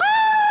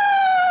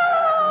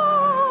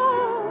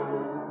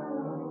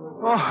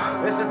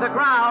 Oh, this is the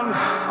ground.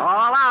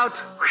 All out.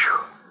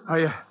 Are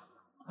you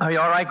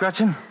all right,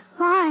 Gretchen?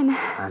 Fine.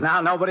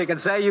 Now nobody can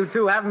say you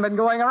two haven't been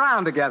going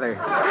around together.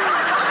 Oh,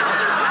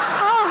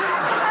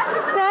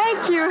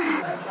 thank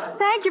you.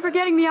 Thank you for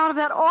getting me out of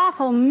that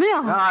awful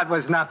mill. No, it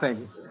was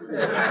nothing.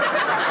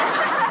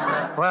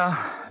 Well,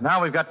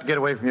 now we've got to get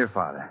away from your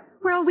father.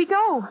 Where'll we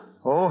go?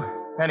 Oh,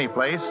 any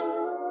place.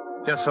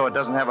 Just so it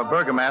doesn't have a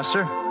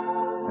burgomaster.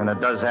 And it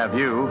does have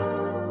you.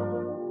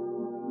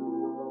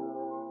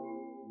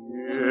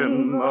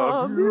 In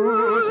the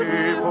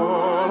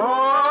beautiful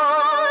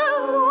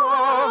isle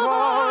of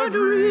our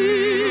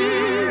dreams.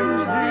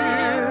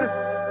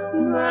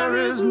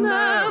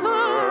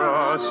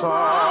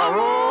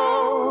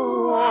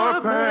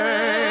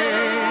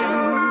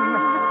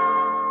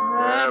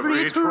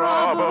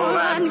 trouble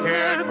and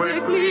care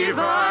quickly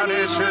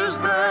vanishes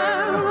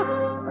there,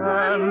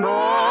 and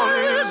all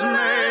is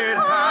made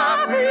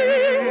happy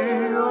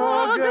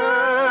again.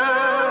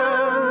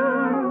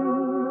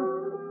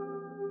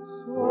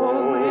 So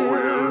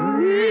we'll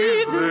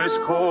leave this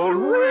cold,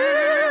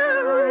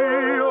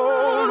 weary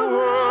old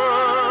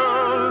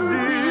world,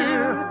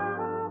 dear,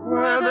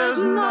 where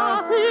there's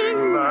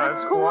nothing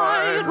that's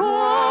quite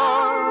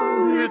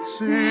warm, it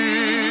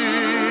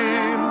seems.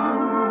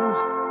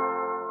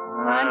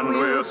 And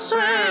we'll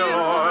sail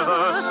o'er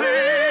the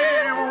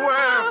sea,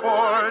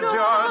 wherefore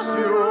just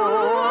you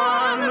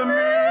and me.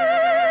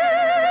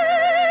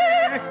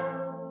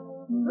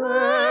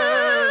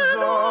 There's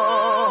a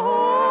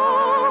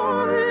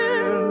home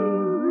in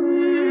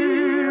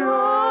the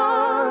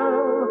isle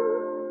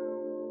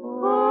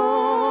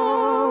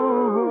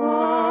of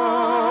our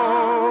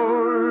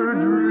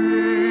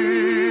dreams.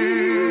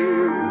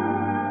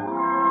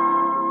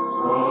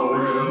 So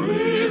we'll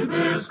leave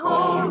this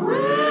cold,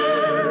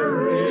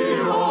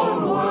 weary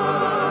old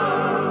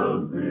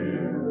world,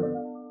 dear,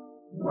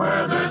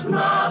 where there's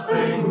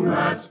nothing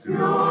that's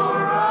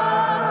pure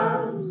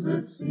as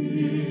it seems.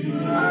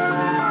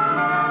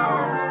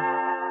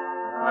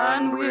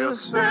 And we'll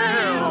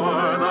sail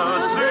o'er the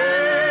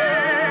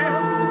sea,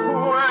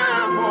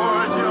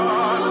 wherefore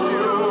just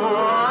you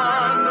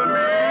and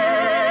me.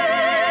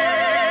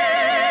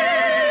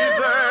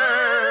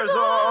 There's a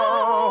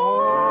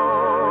home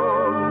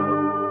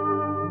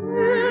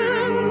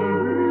in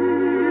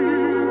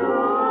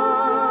the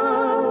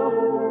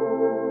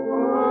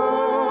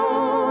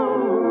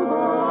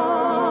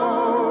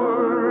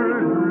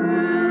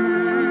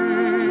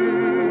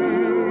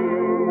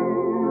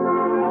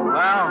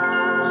Well,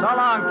 so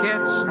long,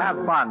 kids. Have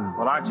fun.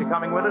 Well, aren't you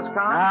coming with us,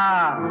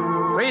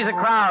 Con? Three's a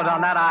crowd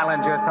on that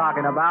island you're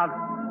talking about.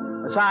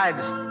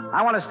 Besides,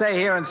 I want to stay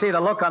here and see the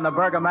look on the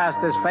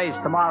burgomaster's face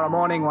tomorrow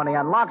morning when he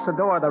unlocks the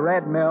door of the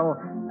Red Mill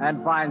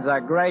and finds a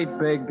great,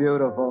 big,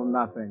 beautiful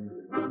nothing.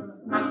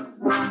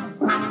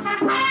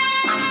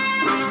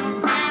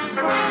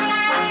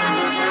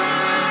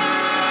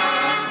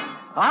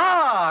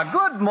 Ah,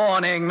 good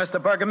morning,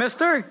 Mr.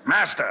 Burgomaster.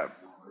 Master.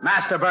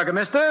 Master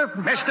Burgomaster.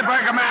 Mr.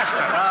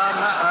 Burgomaster.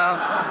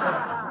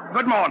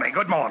 Good morning,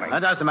 good morning.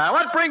 That doesn't matter.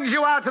 What brings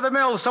you out to the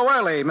mill so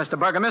early, Mr.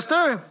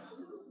 Burgomaster?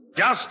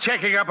 Just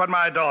checking up on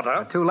my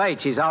daughter. Too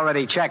late. She's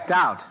already checked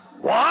out.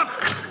 What?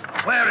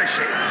 Where is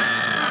she?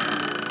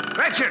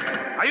 Gretchen,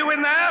 are you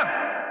in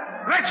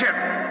there? Gretchen!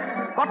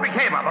 What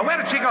became of her? Where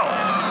did she go?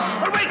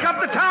 Well, wake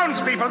up the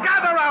townspeople.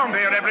 Gather round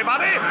here,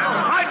 everybody.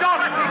 My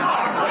daughter.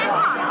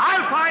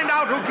 I'll find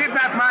out who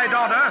kidnapped my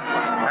daughter.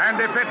 And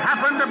if it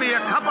happened to be a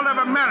couple of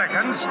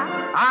Americans,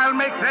 I'll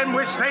make them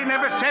wish they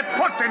never set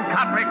foot in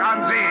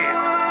Katwick-on-Sea.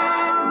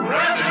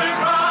 Gretchen is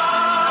gone!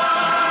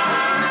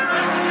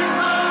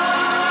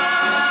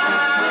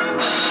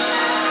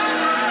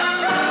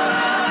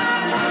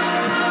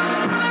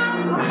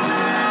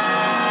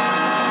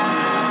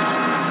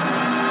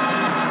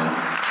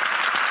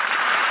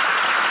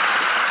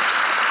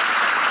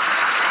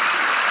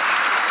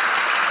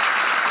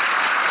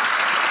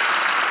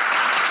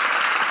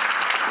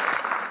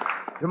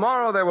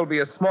 Tomorrow there will be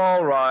a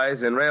small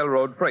rise in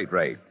railroad freight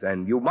rates,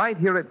 and you might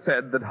hear it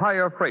said that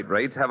higher freight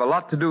rates have a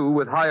lot to do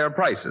with higher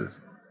prices.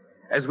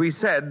 As we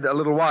said a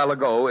little while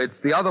ago, it's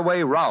the other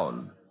way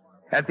round.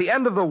 At the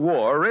end of the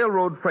war,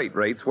 railroad freight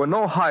rates were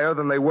no higher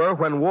than they were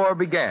when war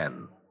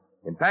began.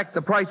 In fact,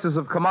 the prices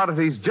of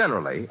commodities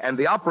generally and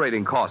the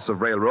operating costs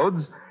of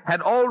railroads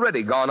had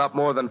already gone up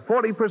more than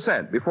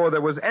 40% before there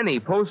was any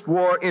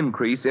post-war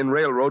increase in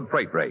railroad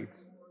freight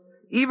rates.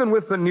 Even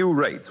with the new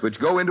rates,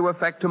 which go into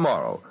effect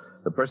tomorrow,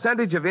 the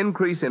percentage of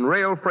increase in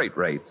rail freight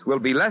rates will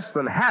be less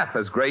than half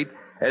as great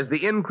as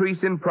the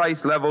increase in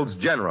price levels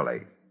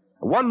generally.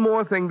 One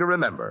more thing to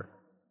remember.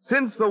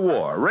 Since the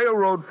war,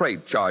 railroad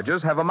freight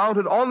charges have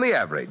amounted on the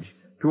average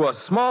to a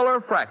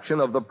smaller fraction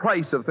of the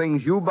price of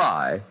things you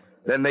buy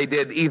than they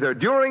did either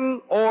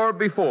during or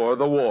before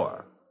the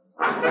war.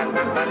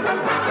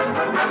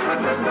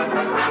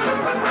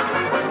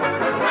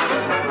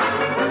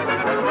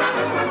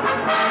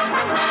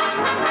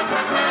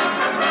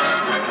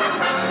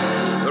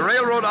 The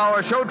Railroad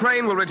Hour show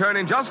train will return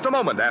in just a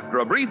moment after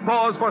a brief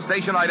pause for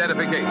station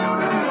identification.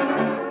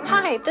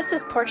 Hi, this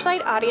is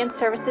Porchlight Audience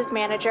Services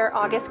Manager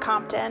August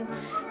Compton.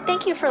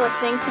 Thank you for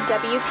listening to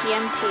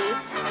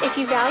WPMT. If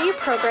you value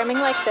programming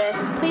like this,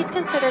 please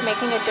consider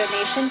making a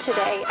donation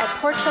today at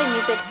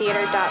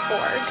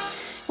porchlightmusictheater.org.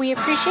 We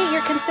appreciate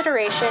your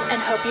consideration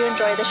and hope you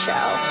enjoy the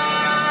show.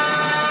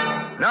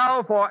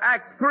 Now for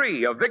Act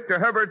 3 of Victor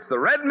Herbert's The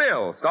Red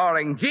Mill,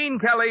 starring Gene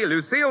Kelly,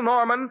 Lucille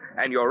Norman,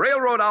 and your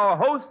Railroad Hour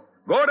host,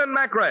 Gordon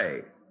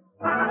MacRae.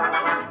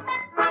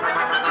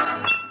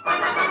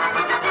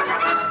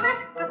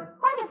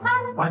 When you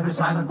find Why the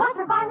silence? Was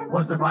there violence?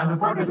 Was there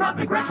violence or did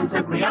lovely Gretchen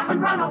simply up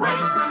and run away?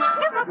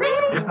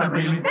 If not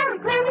really,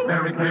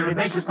 very clearly,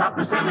 they should stop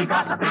the silly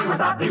gossiping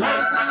without delay.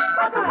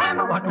 What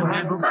to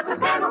handle, such a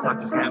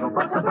scandal,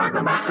 puts the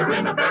burgomaster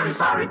in a very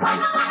sorry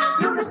plight.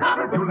 You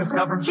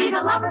discover, she'd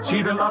a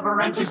lover,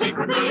 and she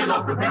secretly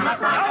eloped with him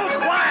last night. Oh,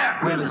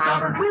 quiet! We'll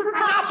discover.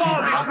 Stop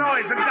all this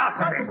noise and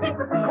gossiping.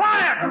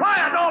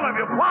 Quiet, all of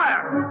you,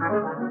 quiet.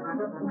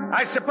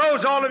 I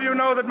suppose all of you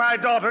know that my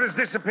daughter has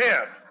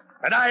disappeared,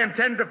 and I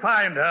intend to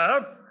find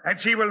her, and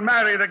she will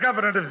marry the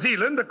governor of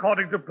Zealand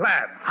according to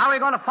plan. How are we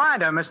going to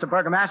find her, Mr.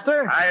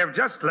 Burgomaster? I have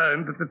just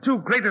learned that the two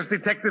greatest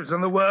detectives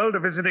in the world are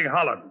visiting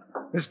Holland,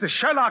 Mr.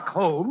 Sherlock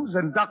Holmes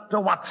and Dr.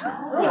 Watson.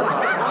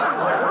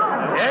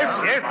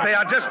 Yes, they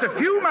are just a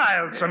few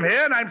miles from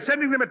here, and I'm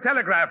sending them a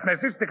telegraph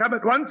message to come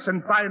at once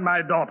and find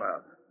my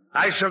daughter.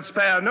 I shall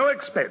spare no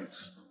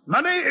expense.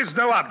 Money is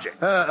no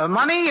object.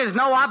 Money is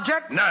no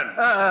object? None.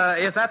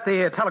 Is that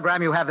the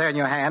telegram you have there in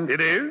your hand? It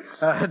is?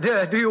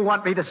 Do you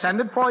want me to send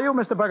it for you,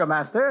 Mr.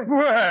 Burgomaster?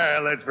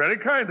 Well, that's very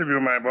kind of you,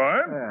 my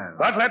boy.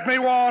 But let me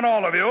warn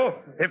all of you,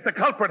 if the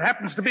culprit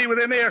happens to be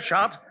within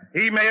earshot,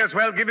 he may as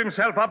well give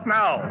himself up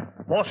now,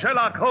 for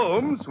Sherlock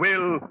Holmes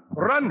will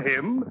run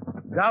him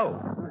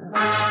down.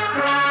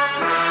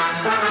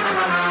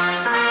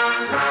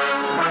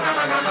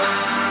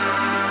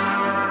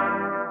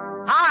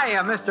 Hi,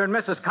 Mr. and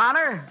Mrs.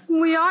 Connor.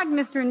 We aren't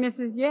Mr. and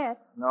Mrs. yet.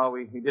 No,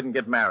 he didn't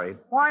get married.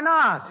 Why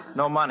not?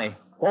 No money.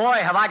 Boy,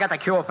 have I got the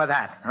cure for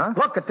that. Huh?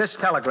 Look at this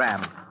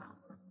telegram.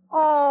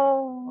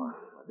 Oh,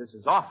 This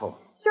is awful.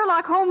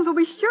 Sherlock Holmes will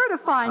be sure to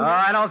find it.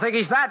 I don't think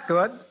he's that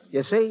good.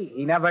 You see,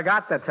 he never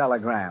got the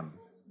telegram.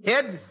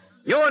 Kid,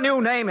 your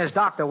new name is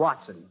Dr.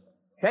 Watson.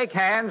 Shake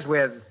hands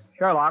with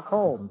Sherlock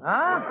Holmes.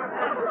 Huh?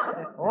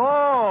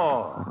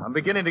 Oh, I'm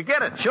beginning to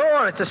get it.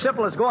 Sure, it's as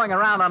simple as going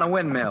around on a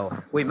windmill.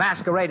 We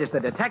masquerade as the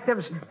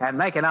detectives and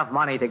make enough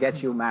money to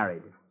get you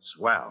married.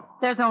 Swell.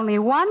 There's only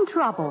one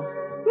trouble.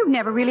 You've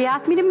never really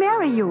asked me to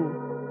marry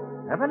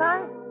you. Haven't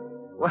I?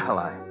 Well,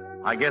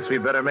 I guess we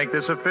better make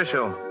this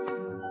official.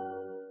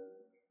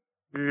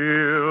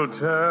 He'll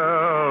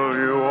tell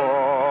you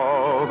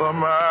all the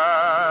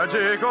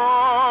magic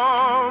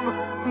of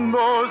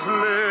those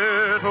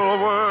little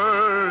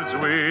words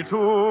we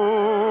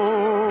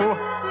two.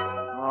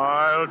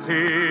 I'll teach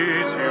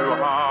you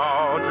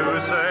how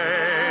to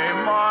say,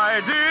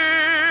 my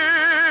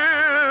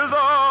dear,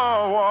 the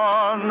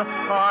one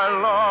I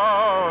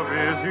love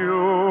is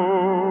you.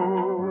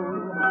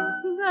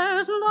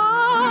 There's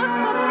lots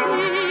of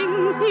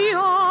things he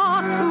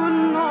ought to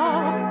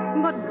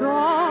know, but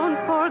don't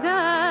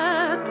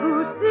forget to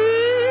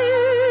see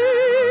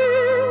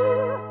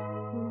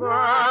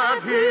That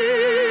he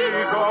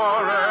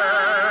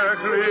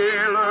correctly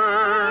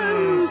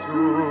learns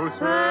to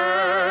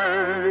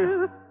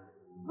say,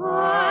 I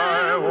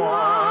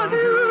want you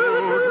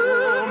to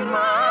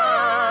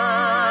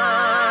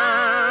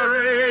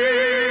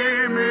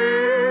marry me.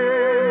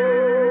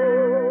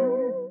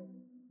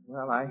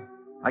 Well,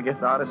 I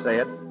guess I ought to say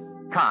it.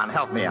 Con,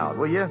 help me out,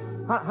 will you?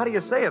 How do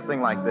you say a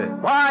thing like this?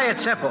 Why,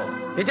 it's simple.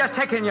 You just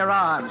take in your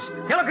arms.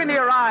 You look into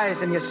your eyes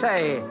and you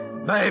say,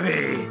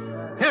 baby,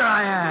 here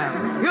I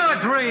am. You're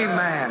a dream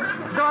man.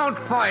 Don't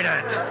fight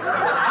it.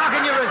 How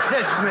can you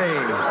resist me?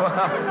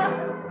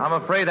 Well, I'm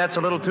afraid that's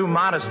a little too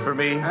modest for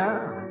me.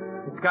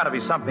 It's got to be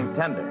something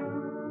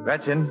tender.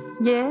 Gretchen,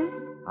 Yes?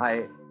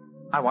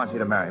 I want you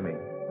to marry me.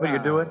 Will you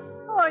do it?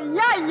 Oh,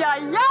 yeah.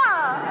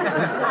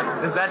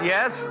 Is that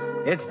yes?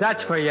 It's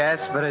Dutch for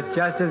yes, but it's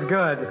just as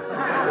good.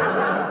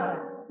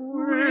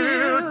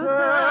 We'll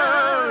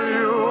tell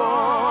you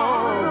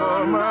all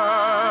the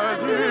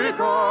magic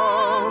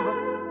of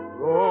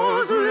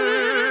those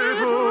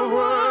little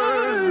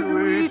words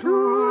we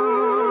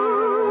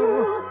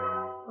two,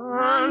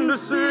 and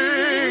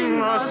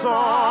sing a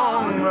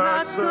song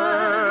that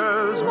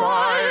says,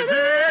 my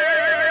dear,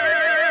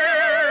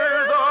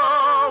 the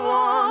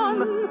one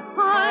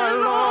I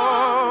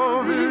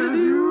love is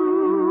you.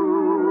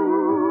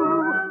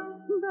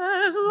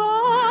 There's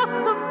lots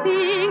of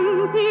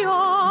things he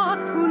ought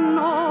to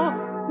know,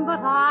 but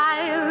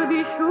I'll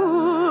be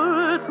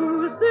sure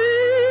to see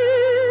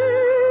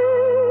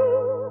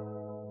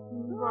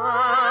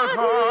That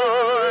I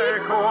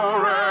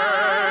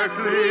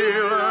correctly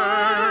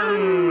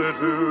learned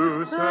to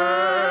say,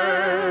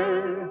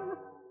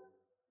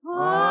 I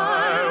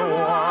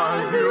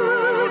want you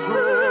to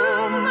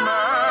marry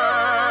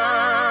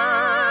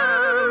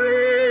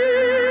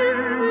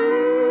me.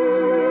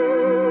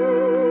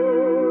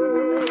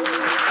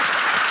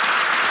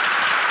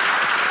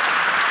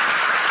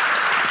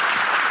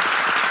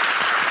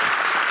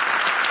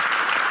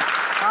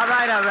 All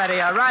right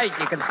already, all right.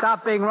 You can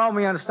stop being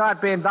Romeo and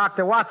start being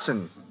Dr.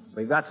 Watson.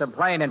 We've got some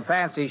plain and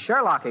fancy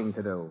Sherlocking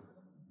to do.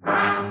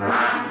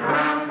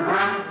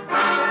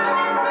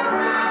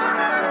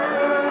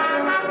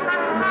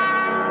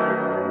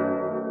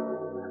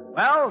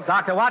 Well,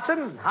 Dr.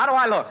 Watson, how do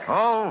I look?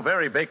 Oh,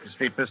 very Baker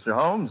Street, Mr.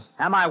 Holmes.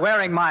 Am I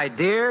wearing my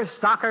deer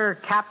stalker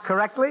cap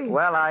correctly?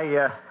 Well,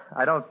 I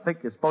don't think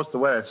you're supposed to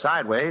wear it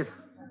sideways.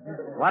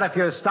 What if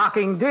you're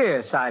stalking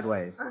deer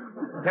sideways?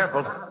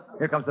 Careful.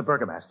 Here comes the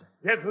burgomaster.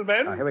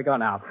 Gentlemen. Here we go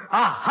now.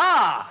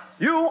 Aha!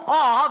 You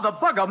are the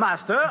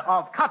burgomaster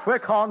of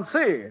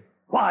Catwick-on-Sea.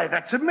 Why,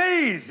 that's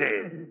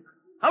amazing.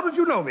 How did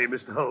you know me,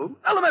 Mr. Holmes?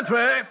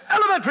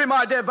 Elementary,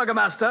 my dear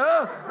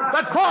burgomaster,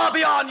 but far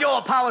beyond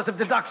your powers of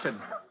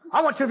deduction.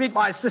 I want you to meet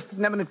my assistant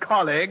and eminent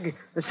colleague,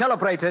 the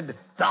celebrated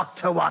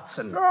Dr.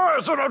 Watson.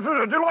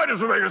 Delighted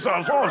to make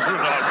yourself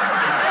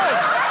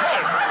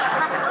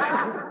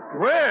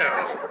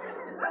Well,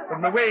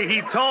 from the way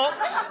he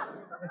talks,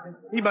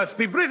 he must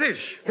be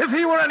British. If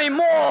he were any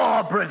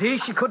more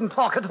British, he couldn't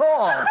talk at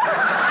all.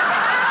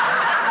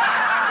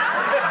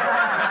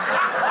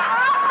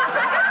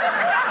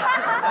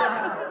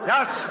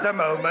 Just a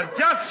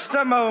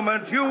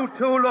moment. You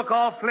two look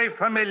awfully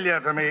familiar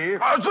to me.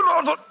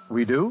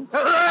 We do?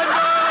 Why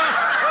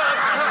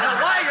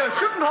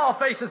shouldn't our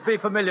faces be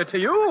familiar to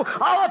you?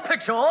 Our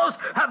pictures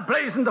have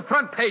blazoned the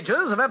front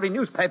pages of every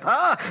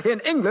newspaper in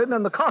England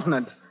and the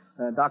continent.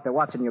 Dr.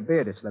 Watson, your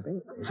beard is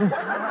slipping.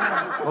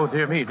 Oh,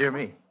 dear me.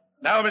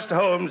 Now, Mr.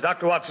 Holmes,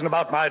 Dr. Watson,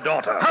 about my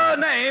daughter. Her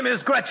name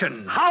is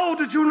Gretchen. How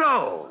did you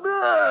know?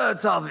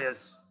 It's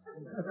obvious.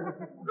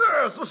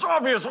 Yes, it's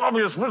obvious. What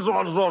did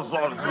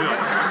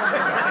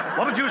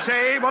you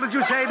say,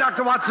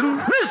 Dr. Watson?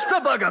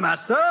 Mr.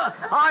 Burgomaster,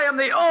 I am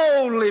the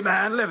only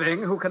man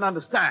living who can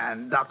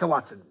understand Dr.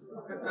 Watson.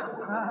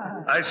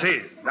 I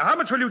see. Now, how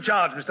much will you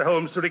charge, Mr.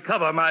 Holmes, to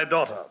recover my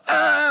daughter?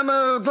 I'm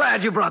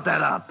glad you brought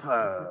that up.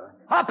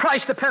 Our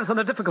price depends on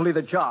the difficulty of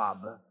the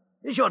job.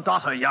 Is your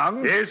daughter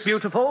young? Yes.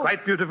 Beautiful?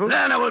 Quite beautiful.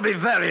 Then it will be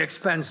very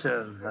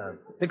expensive.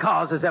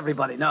 Because, as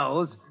everybody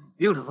knows,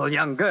 beautiful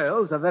young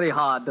girls are very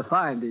hard to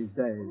find these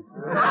days.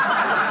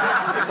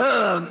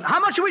 How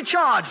much do we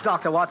charge,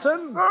 Dr.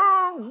 Watson?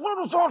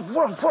 Dr. Watson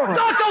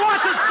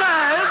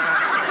says...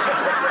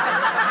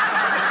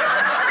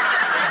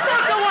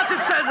 Dr. Watson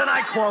says, and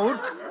I quote,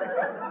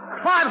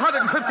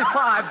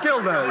 555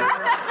 guilders.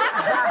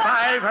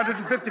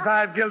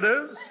 555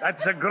 guilders?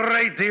 That's a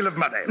great deal of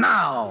money.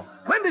 Now,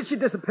 when did she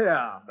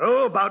disappear?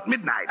 Oh, about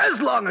midnight.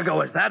 As long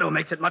ago as that, who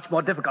makes it much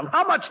more difficult.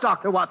 How much,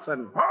 Dr.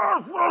 Watson?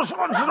 Dr.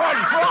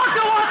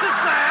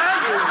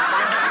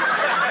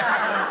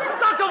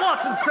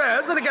 Watson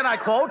says, and again I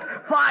quote,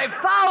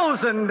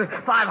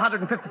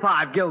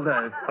 5,555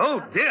 guilders.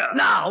 Oh, dear.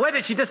 Now, where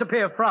did she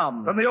disappear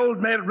from? From the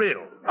old Mill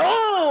Reel.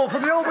 Oh,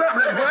 from the old Mill.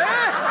 Where? The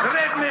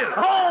Red Mill.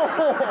 Oh.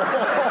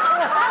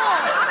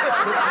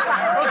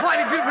 Those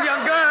mighty beautiful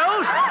young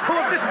girls who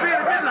have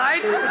disappeared at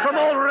midnight from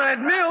old Red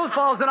Mill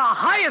falls in our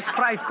highest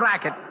price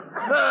bracket.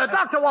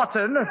 Dr.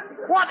 Watson,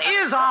 what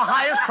is our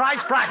highest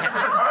price bracket?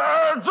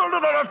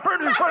 Dr.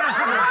 Watson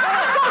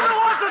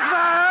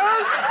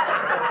says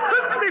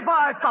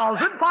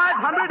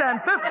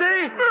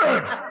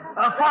 55,550.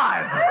 5.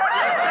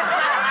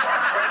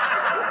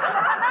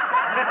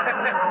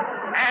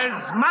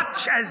 As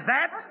much as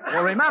that?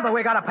 Well, remember,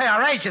 we got to pay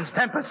our agents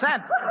 10%.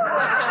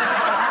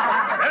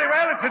 Very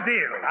well, it's a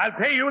deal. I'll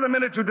pay you the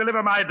minute you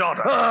deliver my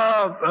daughter.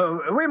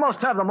 We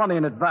must have the money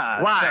in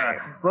advance. Why?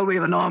 Well, we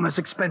have enormous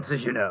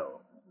expenses, you know.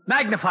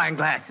 Magnifying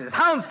glasses,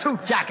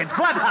 houndstooth jackets,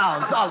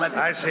 bloodhounds, all that.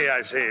 I see.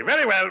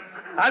 Very well.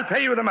 I'll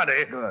pay you the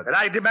money. Good. And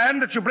I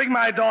demand that you bring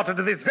my daughter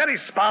to this very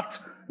spot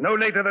no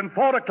later than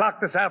 4 o'clock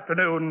this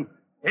afternoon,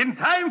 in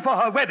time for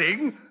her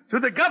wedding to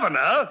the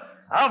governor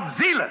of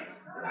Zealand.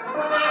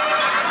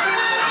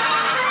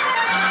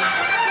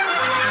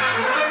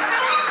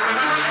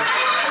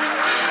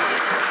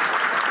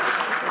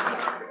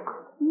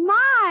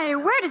 My,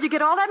 where did you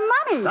get all that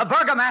money? The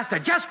burgomaster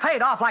just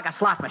paid off like a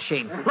slot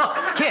machine. Look,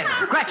 kid,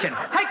 Gretchen,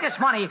 take this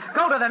money,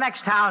 go to the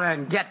next town,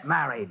 and get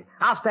married.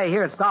 I'll stay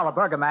here and stall the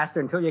burgomaster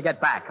until you get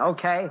back,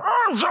 okay?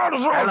 Hey, look, you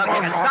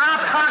can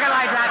stop talking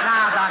like that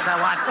now, Dr.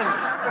 Watson.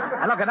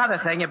 And look, another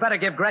thing, you better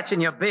give Gretchen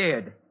your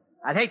beard.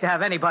 I'd hate to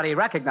have anybody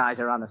recognize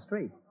her on the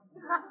street.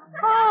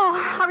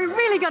 Oh, are we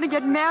really going to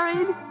get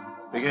married?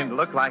 Beginning to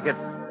look like it.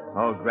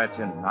 Oh,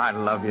 Gretchen, I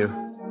love you.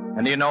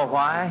 And do you know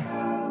why?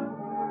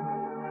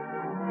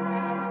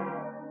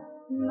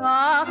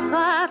 Not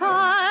that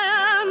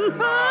I am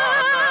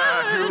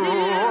burning,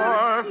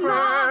 not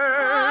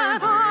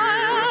that I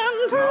am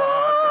true,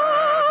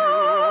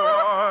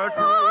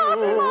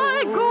 not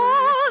my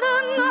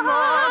golden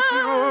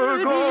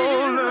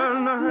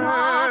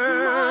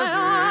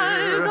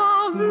hair,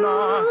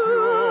 not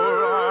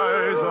your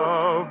eyes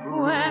of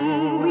blue. When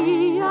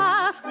we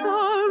ask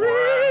the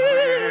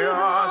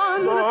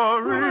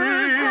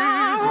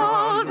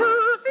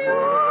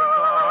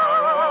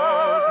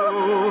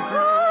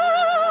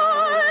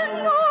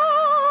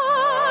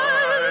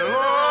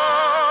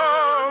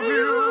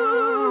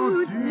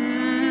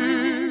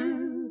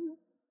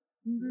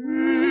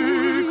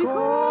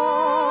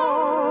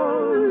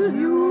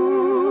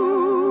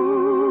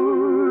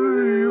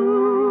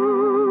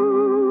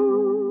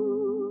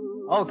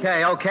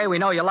Okay, we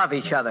know you love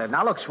each other.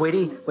 Now, look,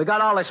 sweetie, we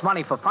got all this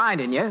money for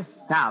finding you.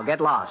 Now,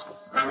 get lost.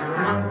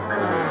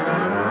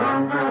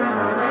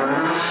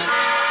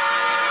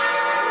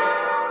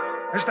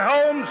 Mr.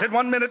 Holmes, in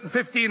 1 minute and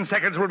 15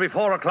 seconds will be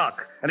 4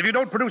 o'clock. And if you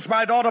don't produce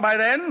my daughter by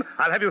then,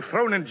 I'll have you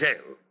thrown in jail.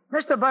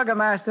 Mr.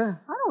 Burgomaster,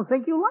 I don't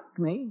think you like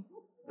me.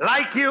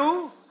 Like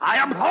you? I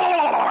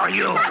abhor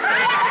you.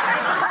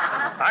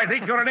 I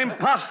think you're an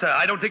imposter.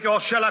 I don't think you're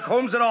Sherlock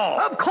Holmes at all.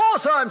 Of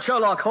course I'm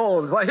Sherlock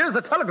Holmes. Why, here's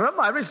the telegram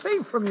I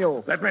received from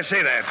you. Let me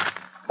see that.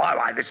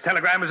 Why, this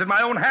telegram is in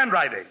my own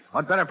handwriting.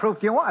 What better proof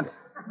do you want?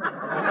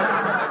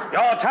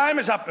 Your time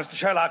is up, Mr.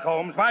 Sherlock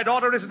Holmes. My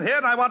daughter isn't here,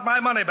 and I want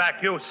my money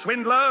back, you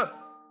swindler.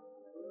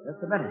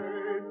 Just a minute.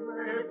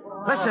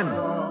 Listen.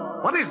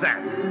 What is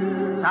that?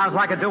 Sounds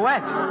like a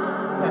duet.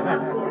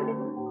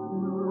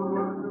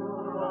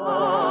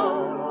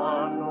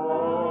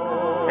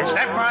 Is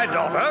that my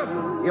daughter?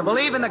 You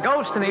believe in the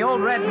ghost in the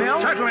old Red Mill?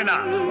 Certainly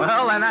not.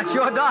 Well, then that's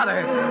your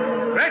daughter.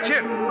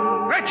 Gretchen,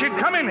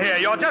 come in here.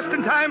 You're just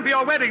in time for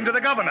your wedding to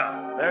the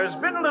governor. There's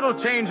been a little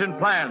change in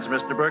plans,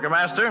 Mr.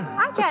 Burgomaster.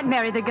 I can't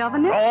marry the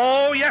governor.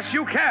 Oh, yes,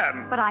 you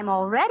can. But I'm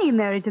already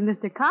married to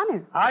Mr.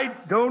 Connor. I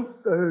don't...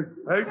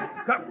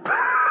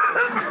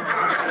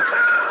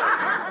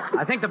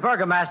 I think the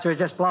Burgomaster has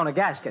just blown a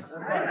gasket.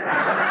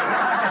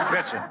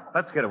 Gretchen,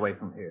 let's get away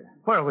from here.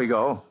 Where'll we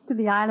go? To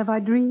the Isle of our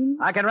dreams.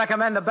 I can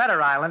recommend a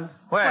better island.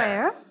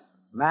 Where?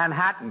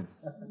 Manhattan.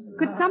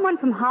 Could someone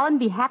from Holland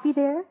be happy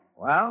there?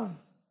 Well,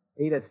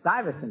 Edith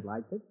Stuyvesant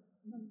liked it.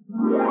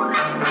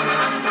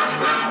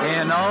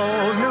 In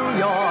old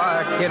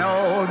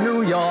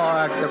New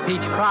York, the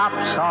peach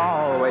crop's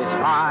always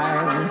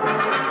fine.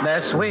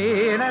 They're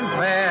sweet and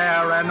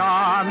fair, and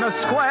on the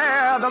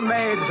square, the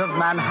maids of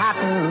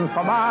Manhattan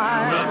for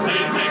mine. The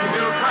seedlings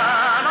you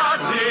cannot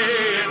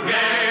see in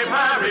gay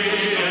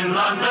Paris, in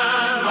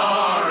London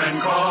or in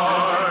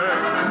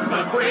Court.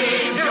 The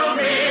queens you'll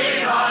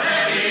meet on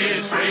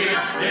any street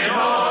in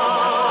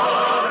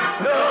old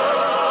New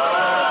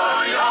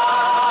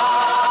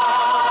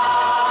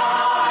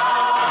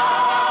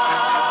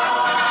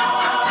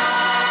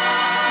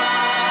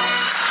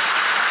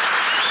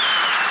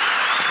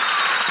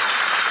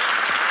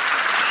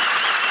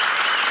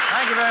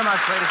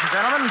Ladies and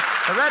gentlemen,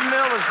 The Red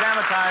Mill was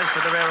dramatized for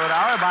the Railroad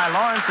Hour by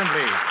Lawrence and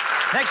Lee.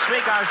 Next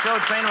week, our show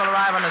train will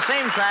arrive on the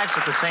same tracks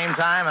at the same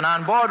time, and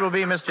on board will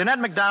be Miss Jeanette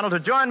MacDonald to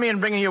join me in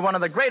bringing you one of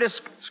the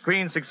greatest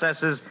screen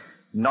successes,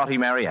 Naughty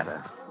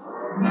Marietta.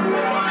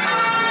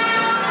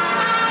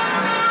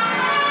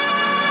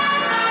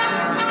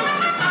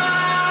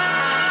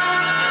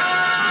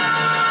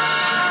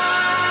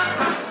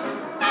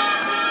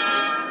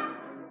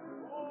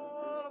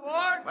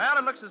 Well,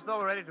 it looks as though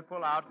we're ready to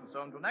pull out, and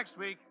so until next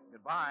week,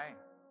 goodbye.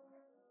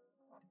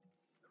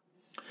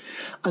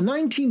 A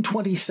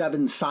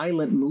 1927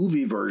 silent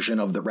movie version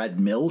of The Red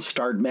Mill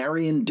starred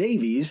Marion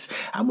Davies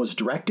and was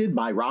directed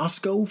by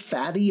Roscoe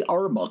Fatty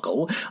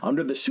Arbuckle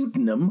under the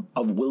pseudonym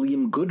of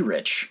William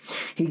Goodrich.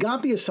 He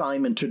got the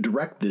assignment to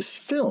direct this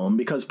film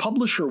because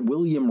publisher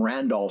William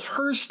Randolph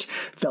Hearst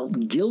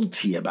felt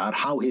guilty about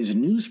how his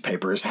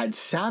newspapers had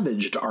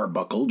savaged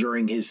Arbuckle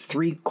during his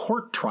 3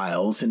 court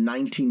trials in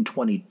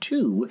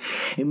 1922,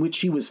 in which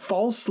he was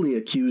falsely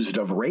accused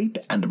of rape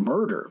and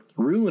murder,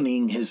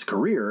 ruining his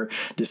career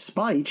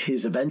despite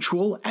his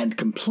eventual and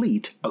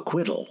complete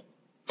acquittal.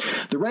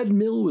 The Red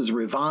Mill was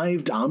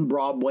revived on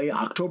Broadway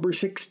October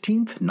 16,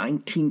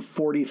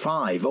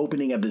 1945,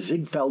 opening at the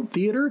Ziegfeld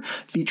Theater,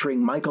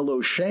 featuring Michael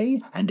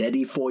O'Shea and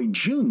Eddie Foy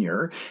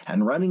Jr.,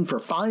 and running for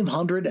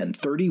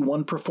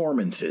 531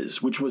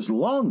 performances, which was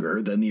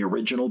longer than the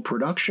original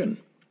production.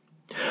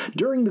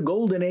 During the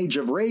golden age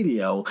of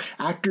radio,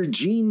 actor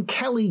Gene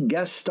Kelly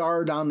guest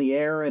starred on the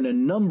air in a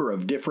number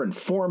of different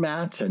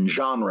formats and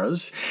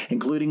genres,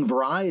 including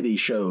variety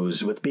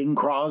shows with Bing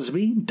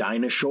Crosby,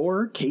 Dinah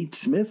Shore, Kate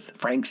Smith,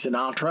 Frank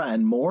Sinatra,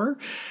 and more,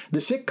 the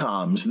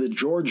sitcoms The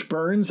George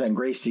Burns and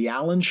Gracie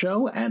Allen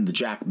Show and The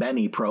Jack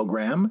Benny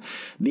Program,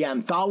 the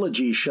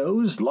anthology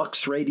shows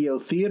Lux Radio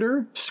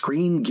Theater,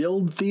 Screen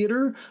Guild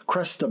Theater,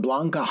 Cresta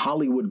Blanca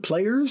Hollywood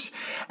Players,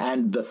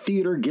 and the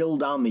Theater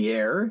Guild on the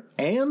Air,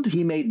 and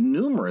he made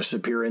numerous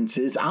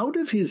appearances out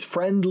of his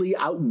friendly,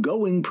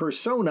 outgoing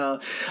persona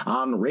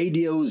on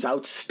radio's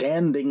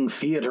outstanding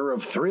theater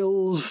of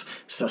thrills,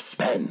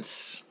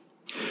 Suspense.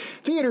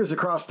 Theaters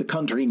across the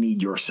country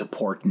need your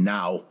support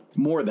now,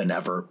 more than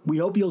ever. We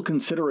hope you'll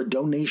consider a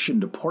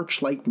donation to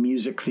Porchlight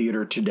Music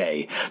Theater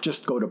today.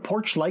 Just go to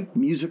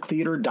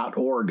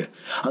porchlightmusictheater.org.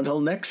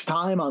 Until next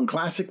time on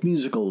Classic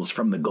Musicals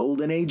from the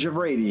Golden Age of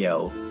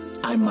Radio,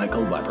 I'm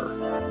Michael Weber.